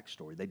whole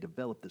backstory. They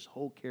developed this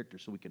whole character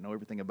so we can know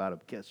everything about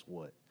him. Guess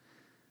what?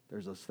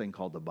 There's this thing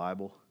called the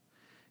Bible,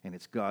 and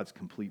it's God's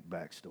complete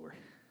backstory.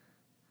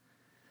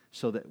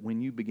 So that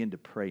when you begin to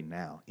pray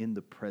now, in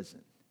the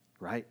present,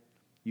 right?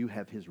 You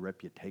have his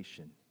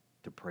reputation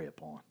to pray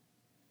upon,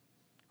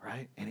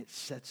 right? And it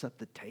sets up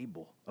the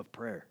table of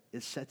prayer.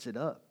 It sets it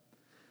up.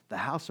 The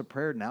house of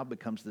prayer now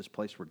becomes this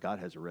place where God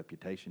has a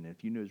reputation. And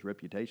if you knew his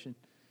reputation,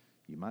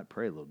 you might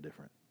pray a little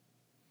different.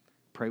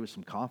 Pray with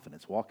some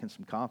confidence. Walk in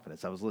some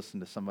confidence. I was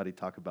listening to somebody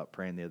talk about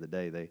praying the other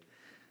day.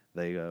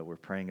 They were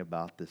praying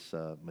about this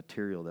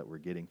material that we're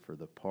getting for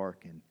the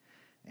park,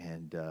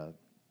 and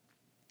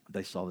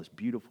they saw this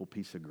beautiful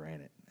piece of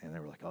granite, and they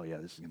were like, oh, yeah,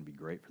 this is going to be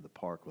great for the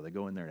park. Well, they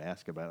go in there and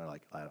ask about it,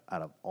 like,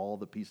 out of all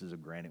the pieces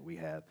of granite we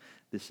have,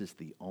 this is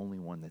the only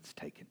one that's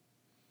taken.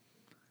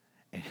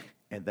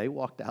 And they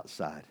walked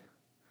outside.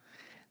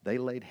 They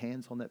laid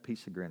hands on that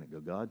piece of granite. Go,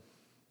 God,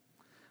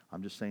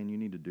 I'm just saying you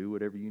need to do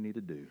whatever you need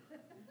to do.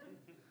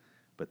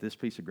 But this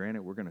piece of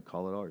granite, we're going to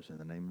call it ours in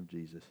the name of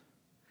Jesus.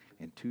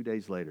 And 2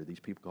 days later, these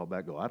people call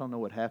back, go, I don't know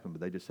what happened,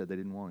 but they just said they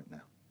didn't want it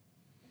now.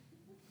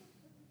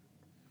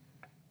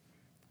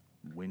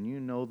 When you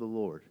know the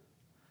Lord,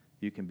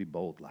 you can be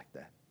bold like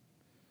that.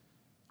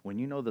 When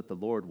you know that the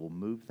Lord will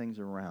move things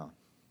around,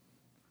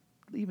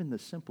 even the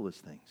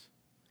simplest things,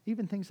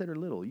 even things that are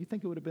little. You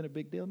think it would have been a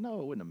big deal?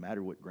 No, it wouldn't have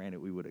mattered what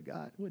granite we would have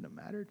got. It wouldn't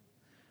have mattered.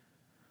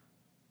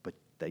 But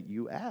that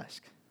you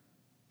ask,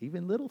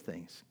 even little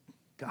things.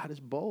 God is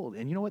bold.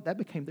 And you know what? That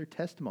became their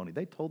testimony.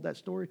 They told that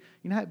story.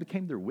 You know how it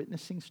became their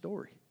witnessing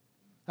story?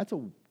 That's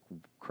a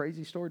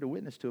crazy story to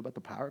witness to about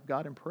the power of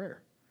God in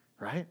prayer,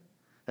 right?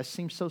 That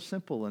seems so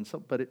simple,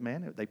 but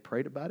they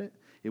prayed about it.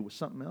 It was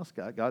something else.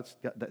 God's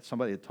got that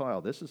somebody had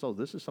told, this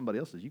is somebody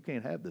else's. You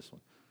can't have this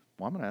one.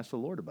 Well, I'm going to ask the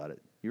Lord about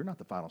it. You're not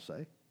the final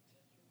say.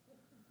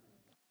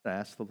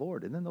 Ask the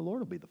Lord, and then the Lord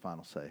will be the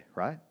final say,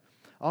 right?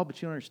 Oh,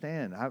 but you don't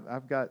understand.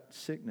 I've got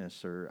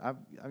sickness, or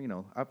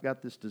I've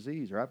got this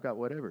disease, or I've got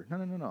whatever. No.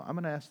 I'm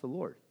going to ask the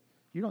Lord.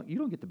 You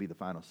don't get to be the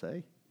final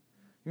say.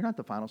 You're not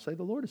the final say.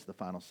 The Lord is the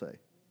final say.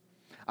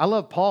 I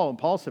love Paul, and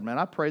Paul said, man,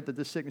 I prayed that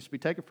this sickness be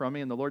taken from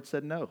me, and the Lord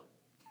said no.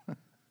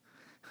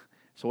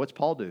 So what's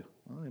Paul do?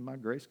 Well, in my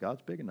grace,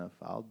 God's big enough.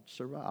 I'll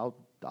survive.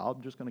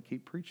 I'm just going to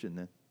keep preaching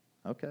then.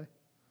 Okay.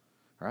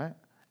 right?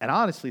 And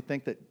I honestly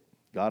think that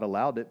God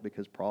allowed it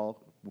because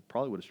Paul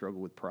probably would have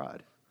struggled with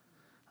pride.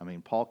 I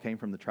mean, Paul came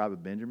from the tribe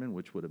of Benjamin,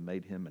 which would have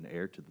made him an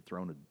heir to the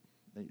throne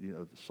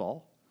of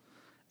Saul.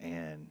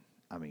 And,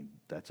 I mean,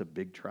 that's a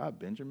big tribe,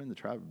 Benjamin, the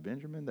tribe of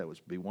Benjamin. That was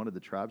be one of the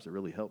tribes that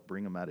really helped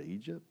bring him out of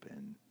Egypt.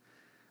 And,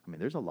 I mean,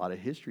 there's a lot of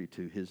history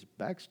to his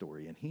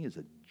backstory, and he is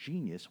a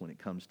genius when it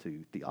comes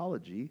to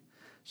theology.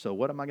 So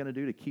what am I going to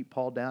do to keep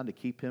Paul down, to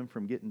keep him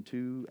from getting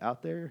too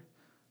out there?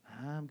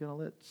 I'm going to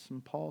let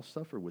Paul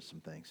suffer with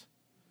some things.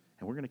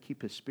 And we're going to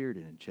keep his spirit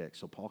in check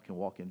so Paul can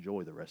walk in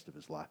joy the rest of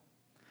his life.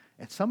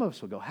 And some of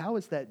us will go, how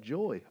is that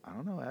joy? I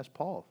don't know. Ask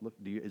Paul. Look,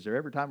 is there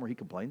ever a time where he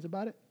complains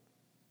about it?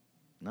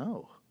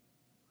 No.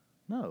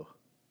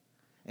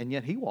 And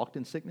yet he walked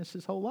in sickness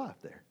his whole life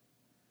there.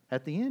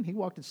 At the end, he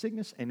walked in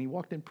sickness and he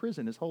walked in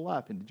prison his whole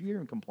life. And did you hear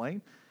him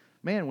complain?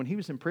 Man, when he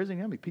was in prison,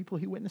 how many people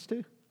he witnessed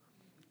to?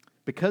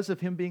 Because of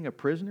him being a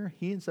prisoner,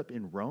 he ends up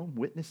in Rome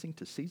witnessing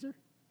to Caesar.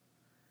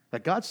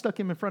 Like God stuck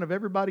him in front of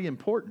everybody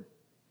important.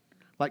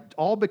 Like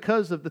all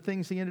because of the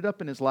things he ended up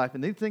in his life.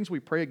 And these things we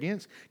pray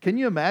against. Can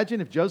you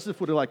imagine if Joseph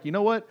would have like, you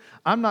know what?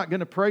 I'm not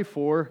going to pray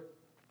for,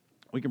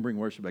 we can bring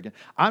worship back in.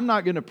 I'm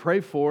not going to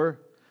pray for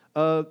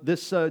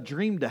this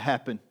dream to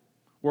happen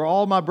where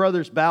all my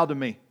brothers bow to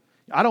me.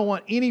 I don't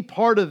want any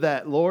part of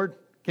that, Lord.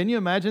 Can you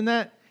imagine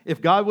that?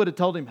 If God would have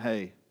told him,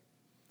 hey,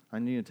 I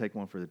need you to take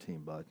one for the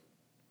team, bud.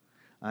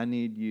 I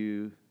need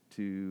you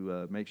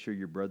to make sure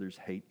your brothers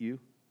hate you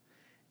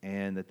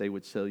and that they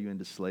would sell you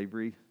into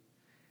slavery.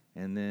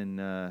 And then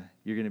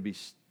you're going to be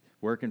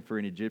working for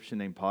an Egyptian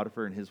named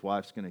Potiphar, and his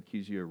wife's going to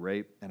accuse you of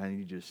rape, and I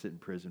need you to sit in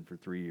prison for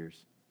 3 years.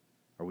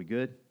 Are we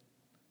good?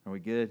 Are we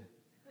good?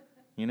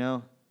 You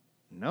know?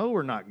 No,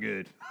 we're not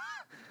good.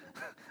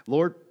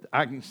 Lord,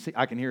 I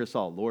can hear us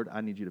all. Lord,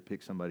 I need you to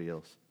pick somebody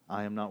else.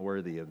 I am not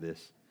worthy of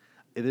this.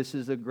 This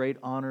is a great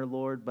honor,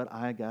 Lord, but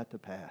I got to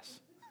pass.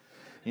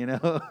 You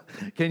know?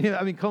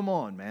 Come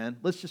on, man.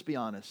 Let's just be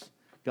honest.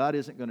 God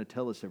isn't going to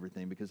tell us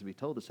everything, because if he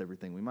told us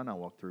everything, we might not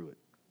walk through it.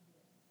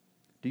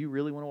 Do you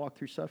really want to walk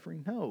through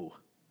suffering?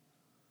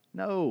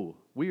 No.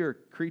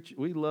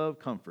 We love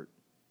comfort.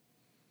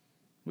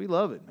 We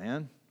love it,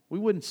 man. We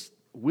wouldn't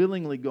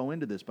willingly go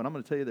into this, but I'm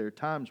going to tell you there are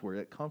times where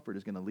that comfort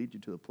is going to lead you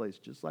to a place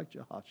just like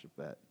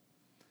Jehoshaphat.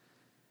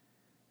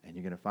 And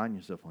you're going to find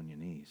yourself on your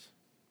knees,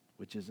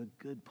 which is a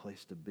good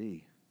place to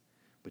be.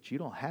 But you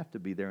don't have to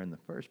be there in the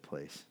first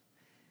place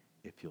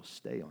if you'll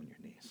stay on your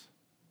knees.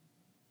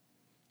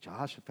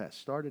 Jehoshaphat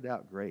started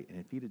out great, and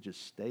if he'd have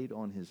just stayed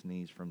on his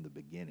knees from the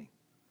beginning,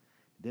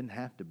 it didn't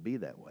have to be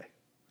that way.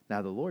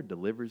 Now, the Lord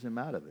delivers him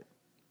out of it.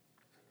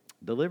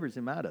 But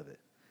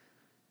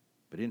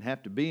he didn't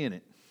have to be in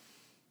it.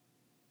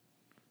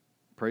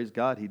 Praise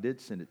God, he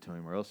did send it to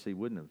him, or else he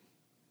wouldn't have.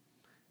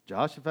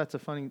 Jehoshaphat's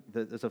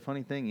that's a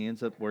funny thing. He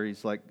ends up where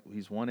he's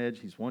one edge,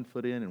 he's 1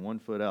 foot in and 1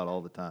 foot out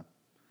all the time.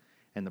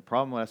 And the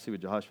problem I see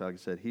with Jehoshaphat, like I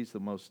said, he's the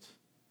most,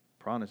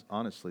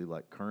 honestly,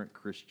 like current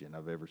Christian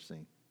I've ever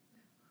seen.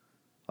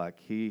 Like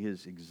he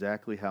is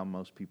exactly how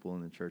most people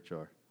in the church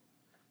are.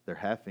 They're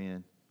half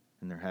in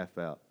and they're half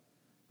out.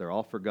 They're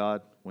all for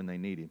God when they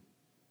need him,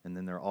 and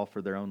then they're all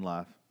for their own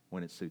life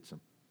when it suits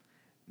them.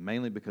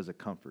 Mainly because of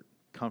comfort.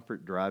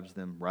 Comfort drives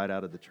them right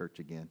out of the church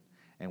again.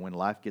 And when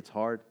life gets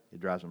hard,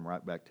 it drives them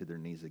right back to their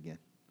knees again.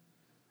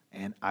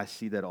 And I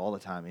see that all the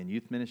time. In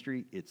youth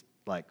ministry, it's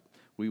like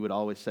we would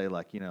always say,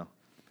 like,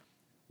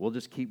 we'll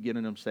just keep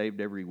getting them saved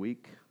every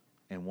week,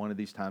 and one of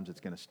these times it's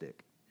going to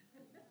stick.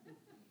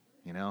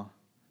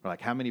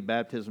 Like, how many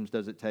baptisms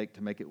does it take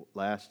to make it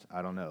last?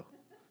 I don't know.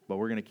 But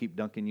we're going to keep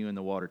dunking you in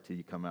the water till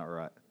you come out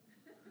right.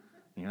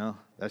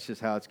 That's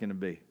just how it's going to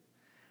be.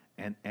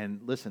 And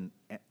listen,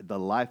 the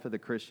life of the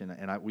Christian,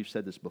 and we've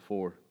said this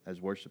before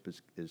as worship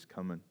is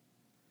coming,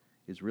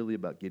 is really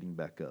about getting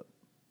back up.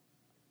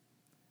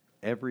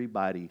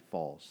 Everybody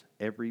falls.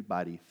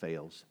 Everybody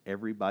fails.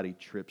 Everybody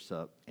trips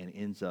up and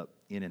ends up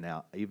in and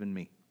out, even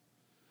me.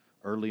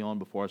 Early on,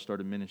 before I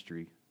started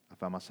ministry, I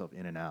found myself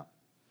in and out.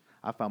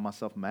 I found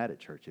myself mad at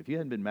church. If you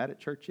hadn't been mad at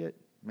church yet,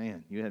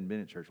 man, you hadn't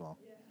been at church long.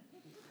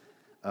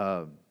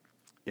 Yeah.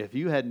 If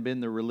you hadn't been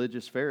the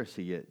religious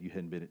Pharisee yet, you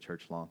hadn't been at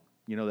church long.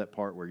 You know that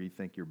part where you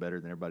think you're better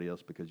than everybody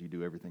else because you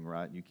do everything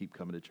right and you keep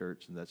coming to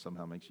church and that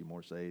somehow makes you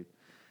more saved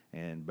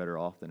and better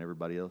off than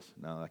everybody else?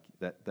 No,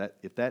 that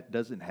if that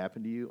doesn't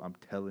happen to you, I'm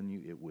telling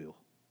you it will.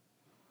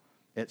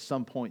 At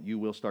some point you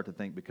will start to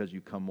think because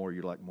you come more,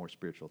 you're like more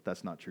spiritual.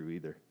 That's not true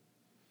either.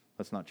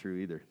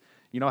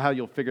 You know how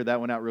you'll figure that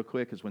one out real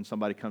quick is when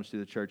somebody comes to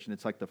the church and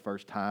it's like the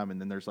first time,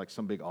 and then there's like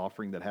some big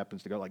offering that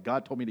happens to go, like,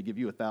 God told me to give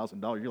you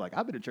 $1,000. You're like,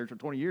 I've been in church for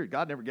 20 years.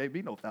 God never gave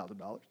me no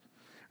 $1,000.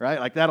 Right?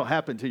 Like that'll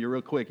happen to you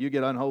real quick. You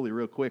get unholy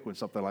real quick when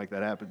something like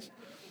that happens.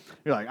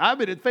 You're like, I've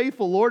been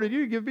faithful, Lord, and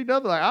you give me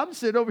nothing. Like, I'm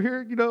sitting over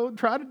here,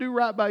 trying to do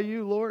right by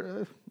you,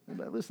 Lord.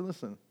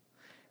 Listen.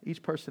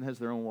 Each person has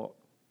their own walk.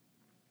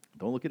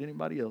 Don't look at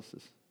anybody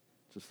else's.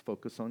 Just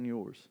focus on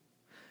yours.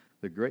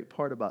 The great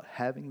part about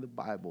having the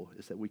Bible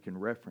is that we can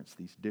reference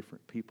these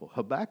different people.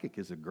 Habakkuk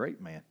is a great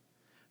man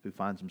who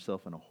finds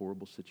himself in a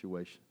horrible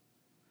situation.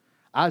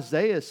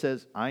 Isaiah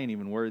says, I ain't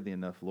even worthy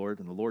enough, Lord.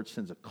 And the Lord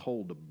sends a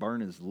coal to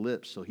burn his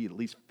lips so he at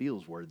least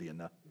feels worthy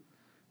enough,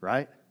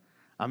 right?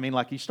 I mean,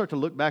 like you start to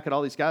look back at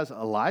all these guys,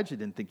 Elijah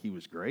didn't think he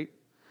was great.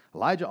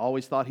 Elijah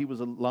always thought he was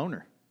a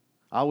loner.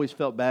 I always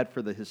felt bad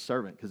for his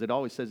servant because it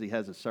always says he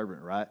has a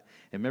servant, right?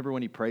 And remember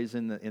when he prays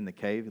in the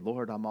cave,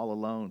 Lord, I'm all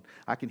alone.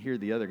 I can hear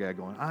the other guy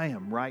going, I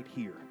am right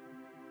here.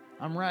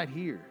 I'm right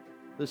here.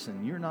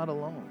 Listen, you're not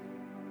alone.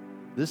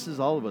 This is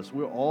all of us.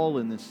 We're all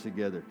in this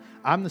together.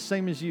 I'm the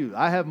same as you.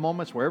 I have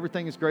moments where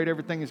everything is great,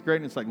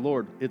 and it's like,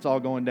 Lord, it's all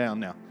going down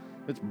now.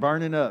 It's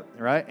burning up,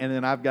 right? And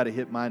then I've got to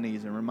hit my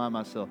knees and remind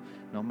myself,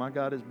 no, my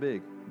God is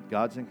big.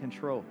 God's in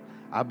control.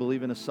 I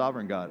believe in a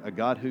sovereign God, a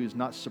God who's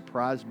not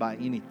surprised by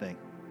anything,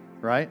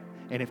 right?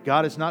 And if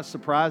God is not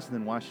surprised,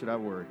 then why should I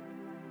worry?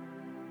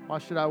 Why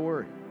should I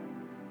worry,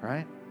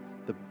 right?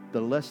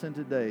 The lesson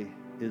today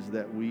is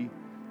that we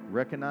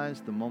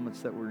recognize the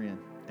moments that we're in.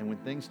 And when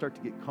things start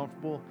to get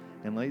comfortable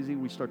and lazy,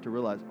 we start to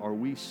realize, are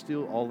we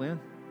still all in?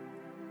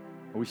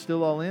 Are we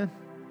still all in?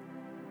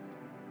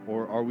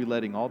 Or are we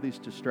letting all these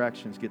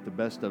distractions get the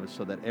best of us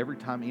so that every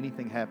time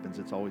anything happens,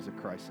 it's always a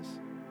crisis?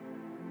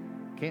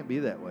 Can't be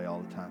that way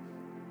all the time.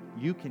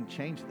 You can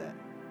change that.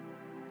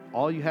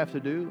 All you have to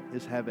do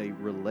is have a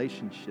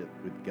relationship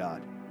with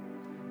God.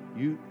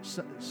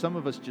 Some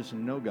of us just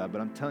know God, but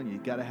I'm telling you, you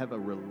got to have a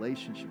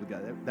relationship with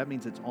God. That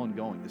means it's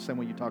ongoing. The same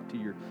way you talk to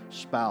your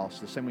spouse,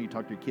 the same way you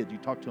talk to your kids, you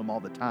talk to them all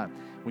the time.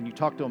 When you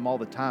talk to them all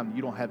the time,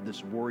 you don't have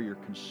this worry or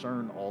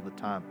concern all the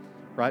time,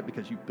 right?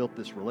 Because you've built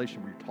this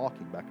relationship where you're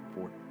talking back and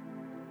forth.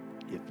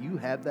 If you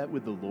have that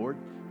with the Lord,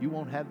 you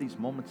won't have these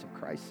moments of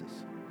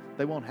crisis.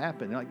 They won't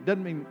happen. Like,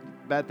 doesn't mean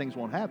bad things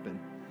won't happen,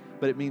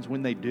 but it means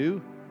when they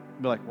do,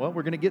 be like, well,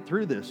 we're going to get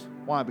through this.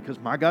 Why? Because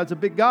my God's a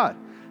big God.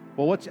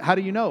 Well, how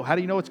do you know? How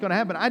do you know what's going to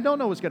happen? I don't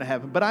know what's going to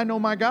happen, but I know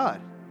my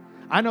God.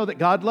 I know that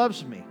God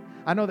loves me.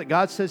 I know that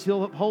God says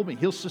He'll uphold me.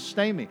 He'll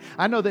sustain me.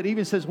 I know that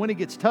even says when it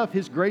gets tough,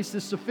 His grace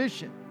is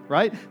sufficient,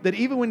 right? That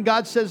even when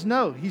God says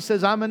no, He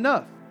says I'm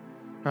enough,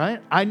 right?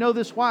 I know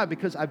this why?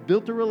 Because I've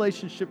built a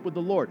relationship with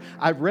the Lord.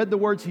 I've read the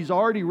words He's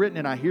already written,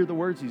 and I hear the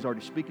words He's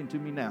already speaking to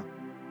me now,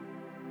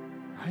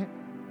 right?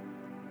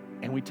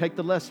 And we take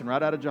the lesson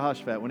right out of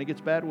Jehoshaphat. When it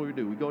gets bad, what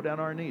do? We go down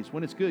on our knees.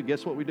 When it's good,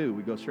 guess what we do?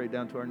 We go straight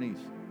down to our knees.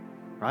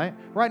 Right?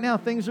 Right now,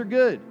 things are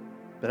good.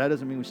 But that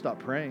doesn't mean we stop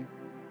praying.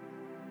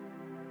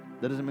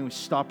 That doesn't mean we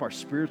stop our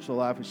spiritual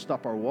life. We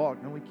stop our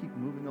walk. No, we keep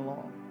moving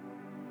along.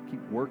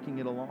 Keep working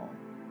it along.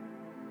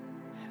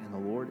 And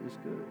the Lord is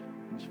good.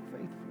 He's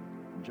faithful.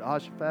 And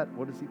Jehoshaphat,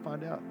 what does he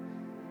find out?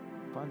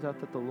 He finds out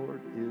that the Lord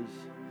is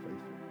faithful.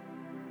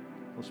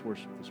 Let's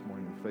worship this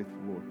morning the faithful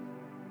Lord.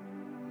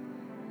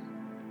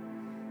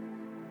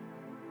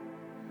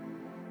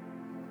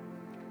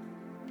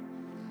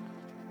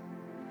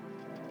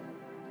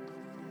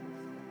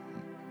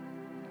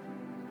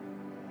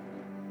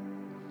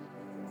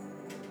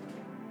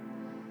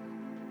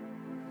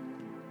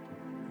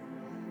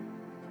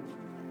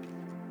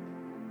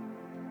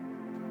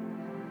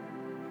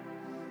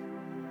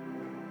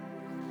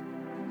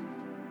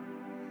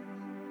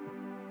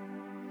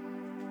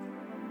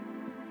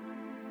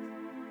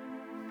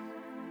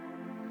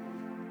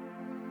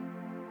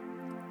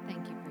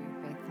 Thank you for your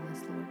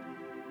faithfulness, Lord.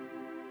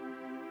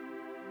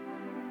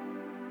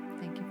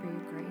 Thank you for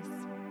your grace.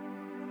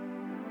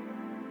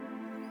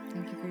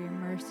 Thank you for your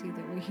mercy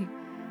that we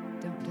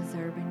don't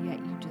deserve, and yet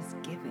you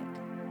just give it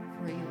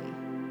freely.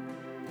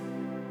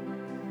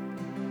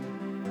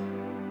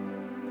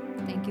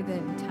 Thank you that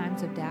in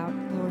times of doubt,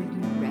 Lord,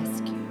 you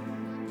rescue.